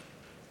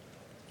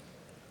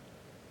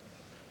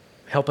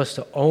 Help us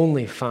to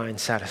only find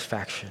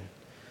satisfaction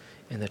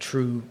in the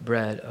true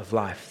bread of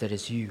life that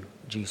is you,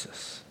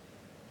 Jesus.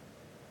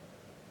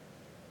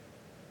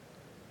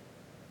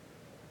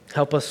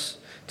 Help us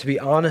to be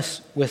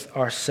honest with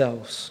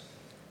ourselves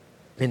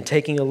in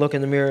taking a look in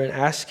the mirror and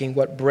asking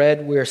what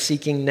bread we're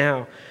seeking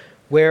now.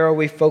 Where are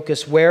we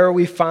focused? Where are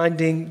we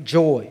finding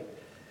joy?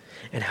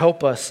 And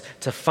help us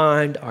to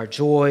find our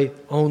joy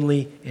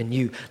only in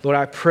you. Lord,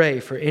 I pray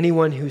for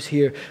anyone who's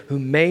here who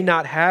may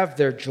not have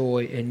their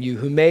joy in you,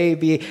 who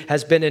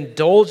has been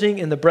indulging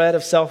in the bread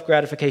of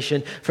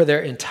self-gratification for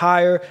their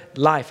entire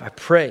life. I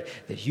pray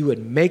that you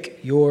would make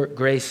your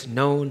grace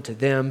known to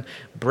them,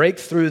 break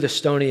through the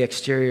stony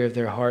exterior of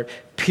their heart,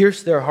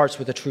 pierce their hearts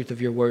with the truth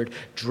of your word,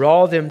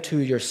 draw them to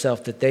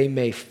yourself that they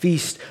may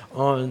feast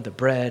on the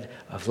bread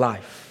of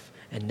life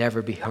and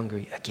never be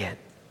hungry again.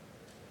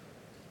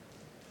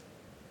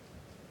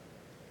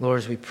 Lord,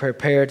 as we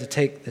prepare to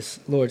take this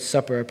Lord's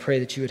Supper, I pray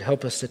that you would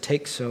help us to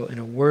take so in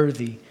a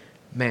worthy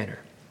manner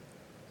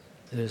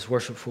that is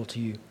worshipful to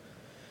you.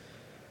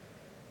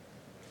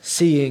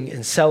 Seeing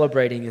and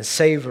celebrating and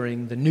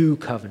savoring the new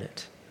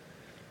covenant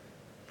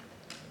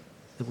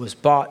that was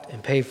bought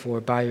and paid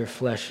for by your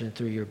flesh and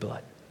through your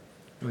blood.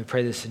 And we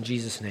pray this in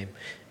Jesus' name.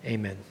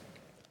 Amen.